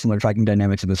is very similar to tracking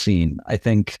dynamics of the scene. I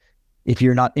think if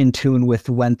you're not in tune with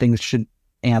when things should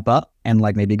amp up and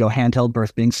like maybe go handheld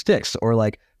versus being sticks, or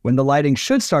like when the lighting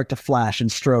should start to flash and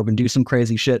strobe and do some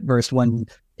crazy shit versus when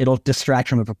it'll distract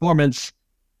from a performance,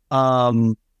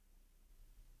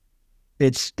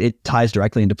 it ties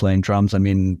directly into playing drums. I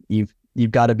mean, you've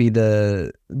got to be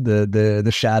the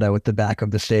shadow at the back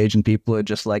of the stage, and people are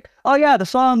just like, oh yeah, the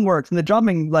song works, and the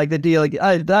drumming, like the deal, like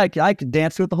I could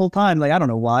dance to it the whole time. Like I don't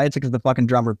know why. It's because the fucking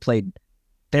drummer played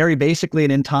very basically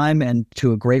and in time and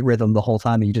to a great rhythm the whole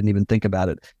time, and you didn't even think about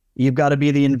it. You've got to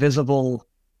be the invisible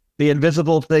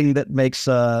thing that makes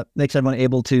everyone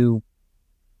able to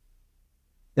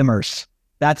immerse.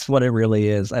 That's what it really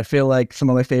is. I feel like some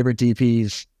of my favorite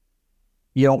DPs,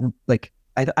 you don't like.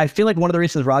 I feel like one of the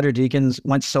reasons Roger Deakins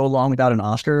went so long without an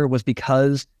Oscar was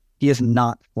because he is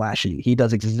not flashy. He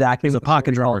does exactly He's a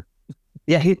pocket drummer.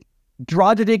 Yeah,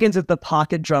 Roger Deakins is the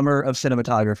pocket drummer of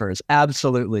cinematographers.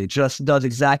 Absolutely. Just does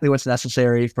exactly what's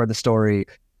necessary for the story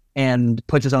and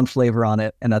puts his own flavor on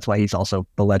it. And that's why he's also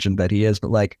the legend that he is.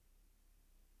 But like,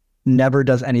 never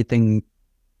does anything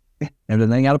out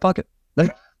of pocket. I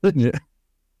was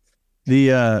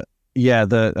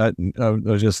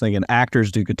just thinking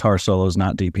actors do guitar solos,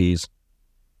 not DPs.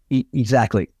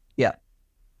 Exactly. Yeah.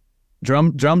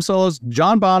 Drum solos,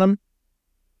 John Bonham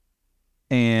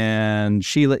and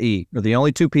Sheila E. are the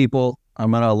only two people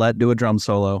I'm going to let do a drum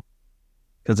solo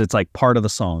because it's like part of the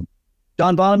song.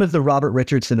 John Bonham is the Robert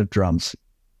Richardson of drums.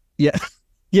 Yeah.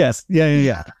 Yes.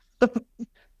 Yeah.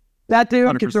 That dude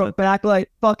 100%. can throw a backlight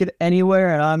fucking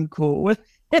anywhere and I'm cool with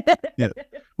it. Yeah.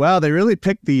 Wow, they really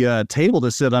picked the table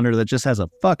to sit under that just has a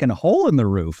fucking hole in the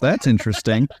roof. That's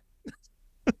interesting.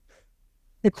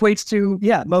 Equates to,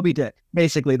 Moby Dick,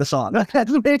 basically the song.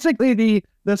 That's basically the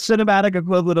cinematic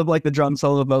equivalent of like the drum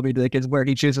solo of Moby Dick is where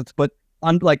he chooses to put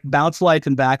on like bounce lights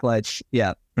and backlights.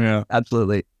 Yeah,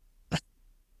 absolutely.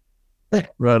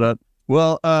 Right on.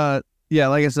 Well, like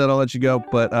I said, I'll let you go,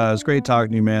 but it's great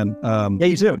talking to you, man. Yeah,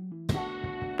 you too.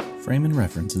 Frame and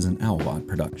Reference is an Owlbot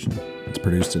production. It's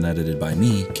produced and edited by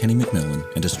me, Kenny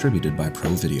McMillan, and distributed by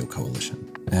Pro Video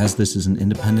Coalition. As this is an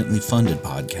independently funded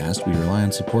podcast, we rely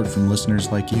on support from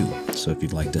listeners like you. So if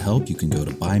you'd like to help, you can go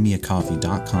to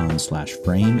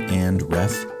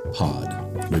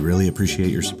buymeacoffee.com/frameandrefpod. We really appreciate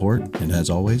your support, and as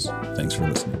always, thanks for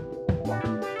listening.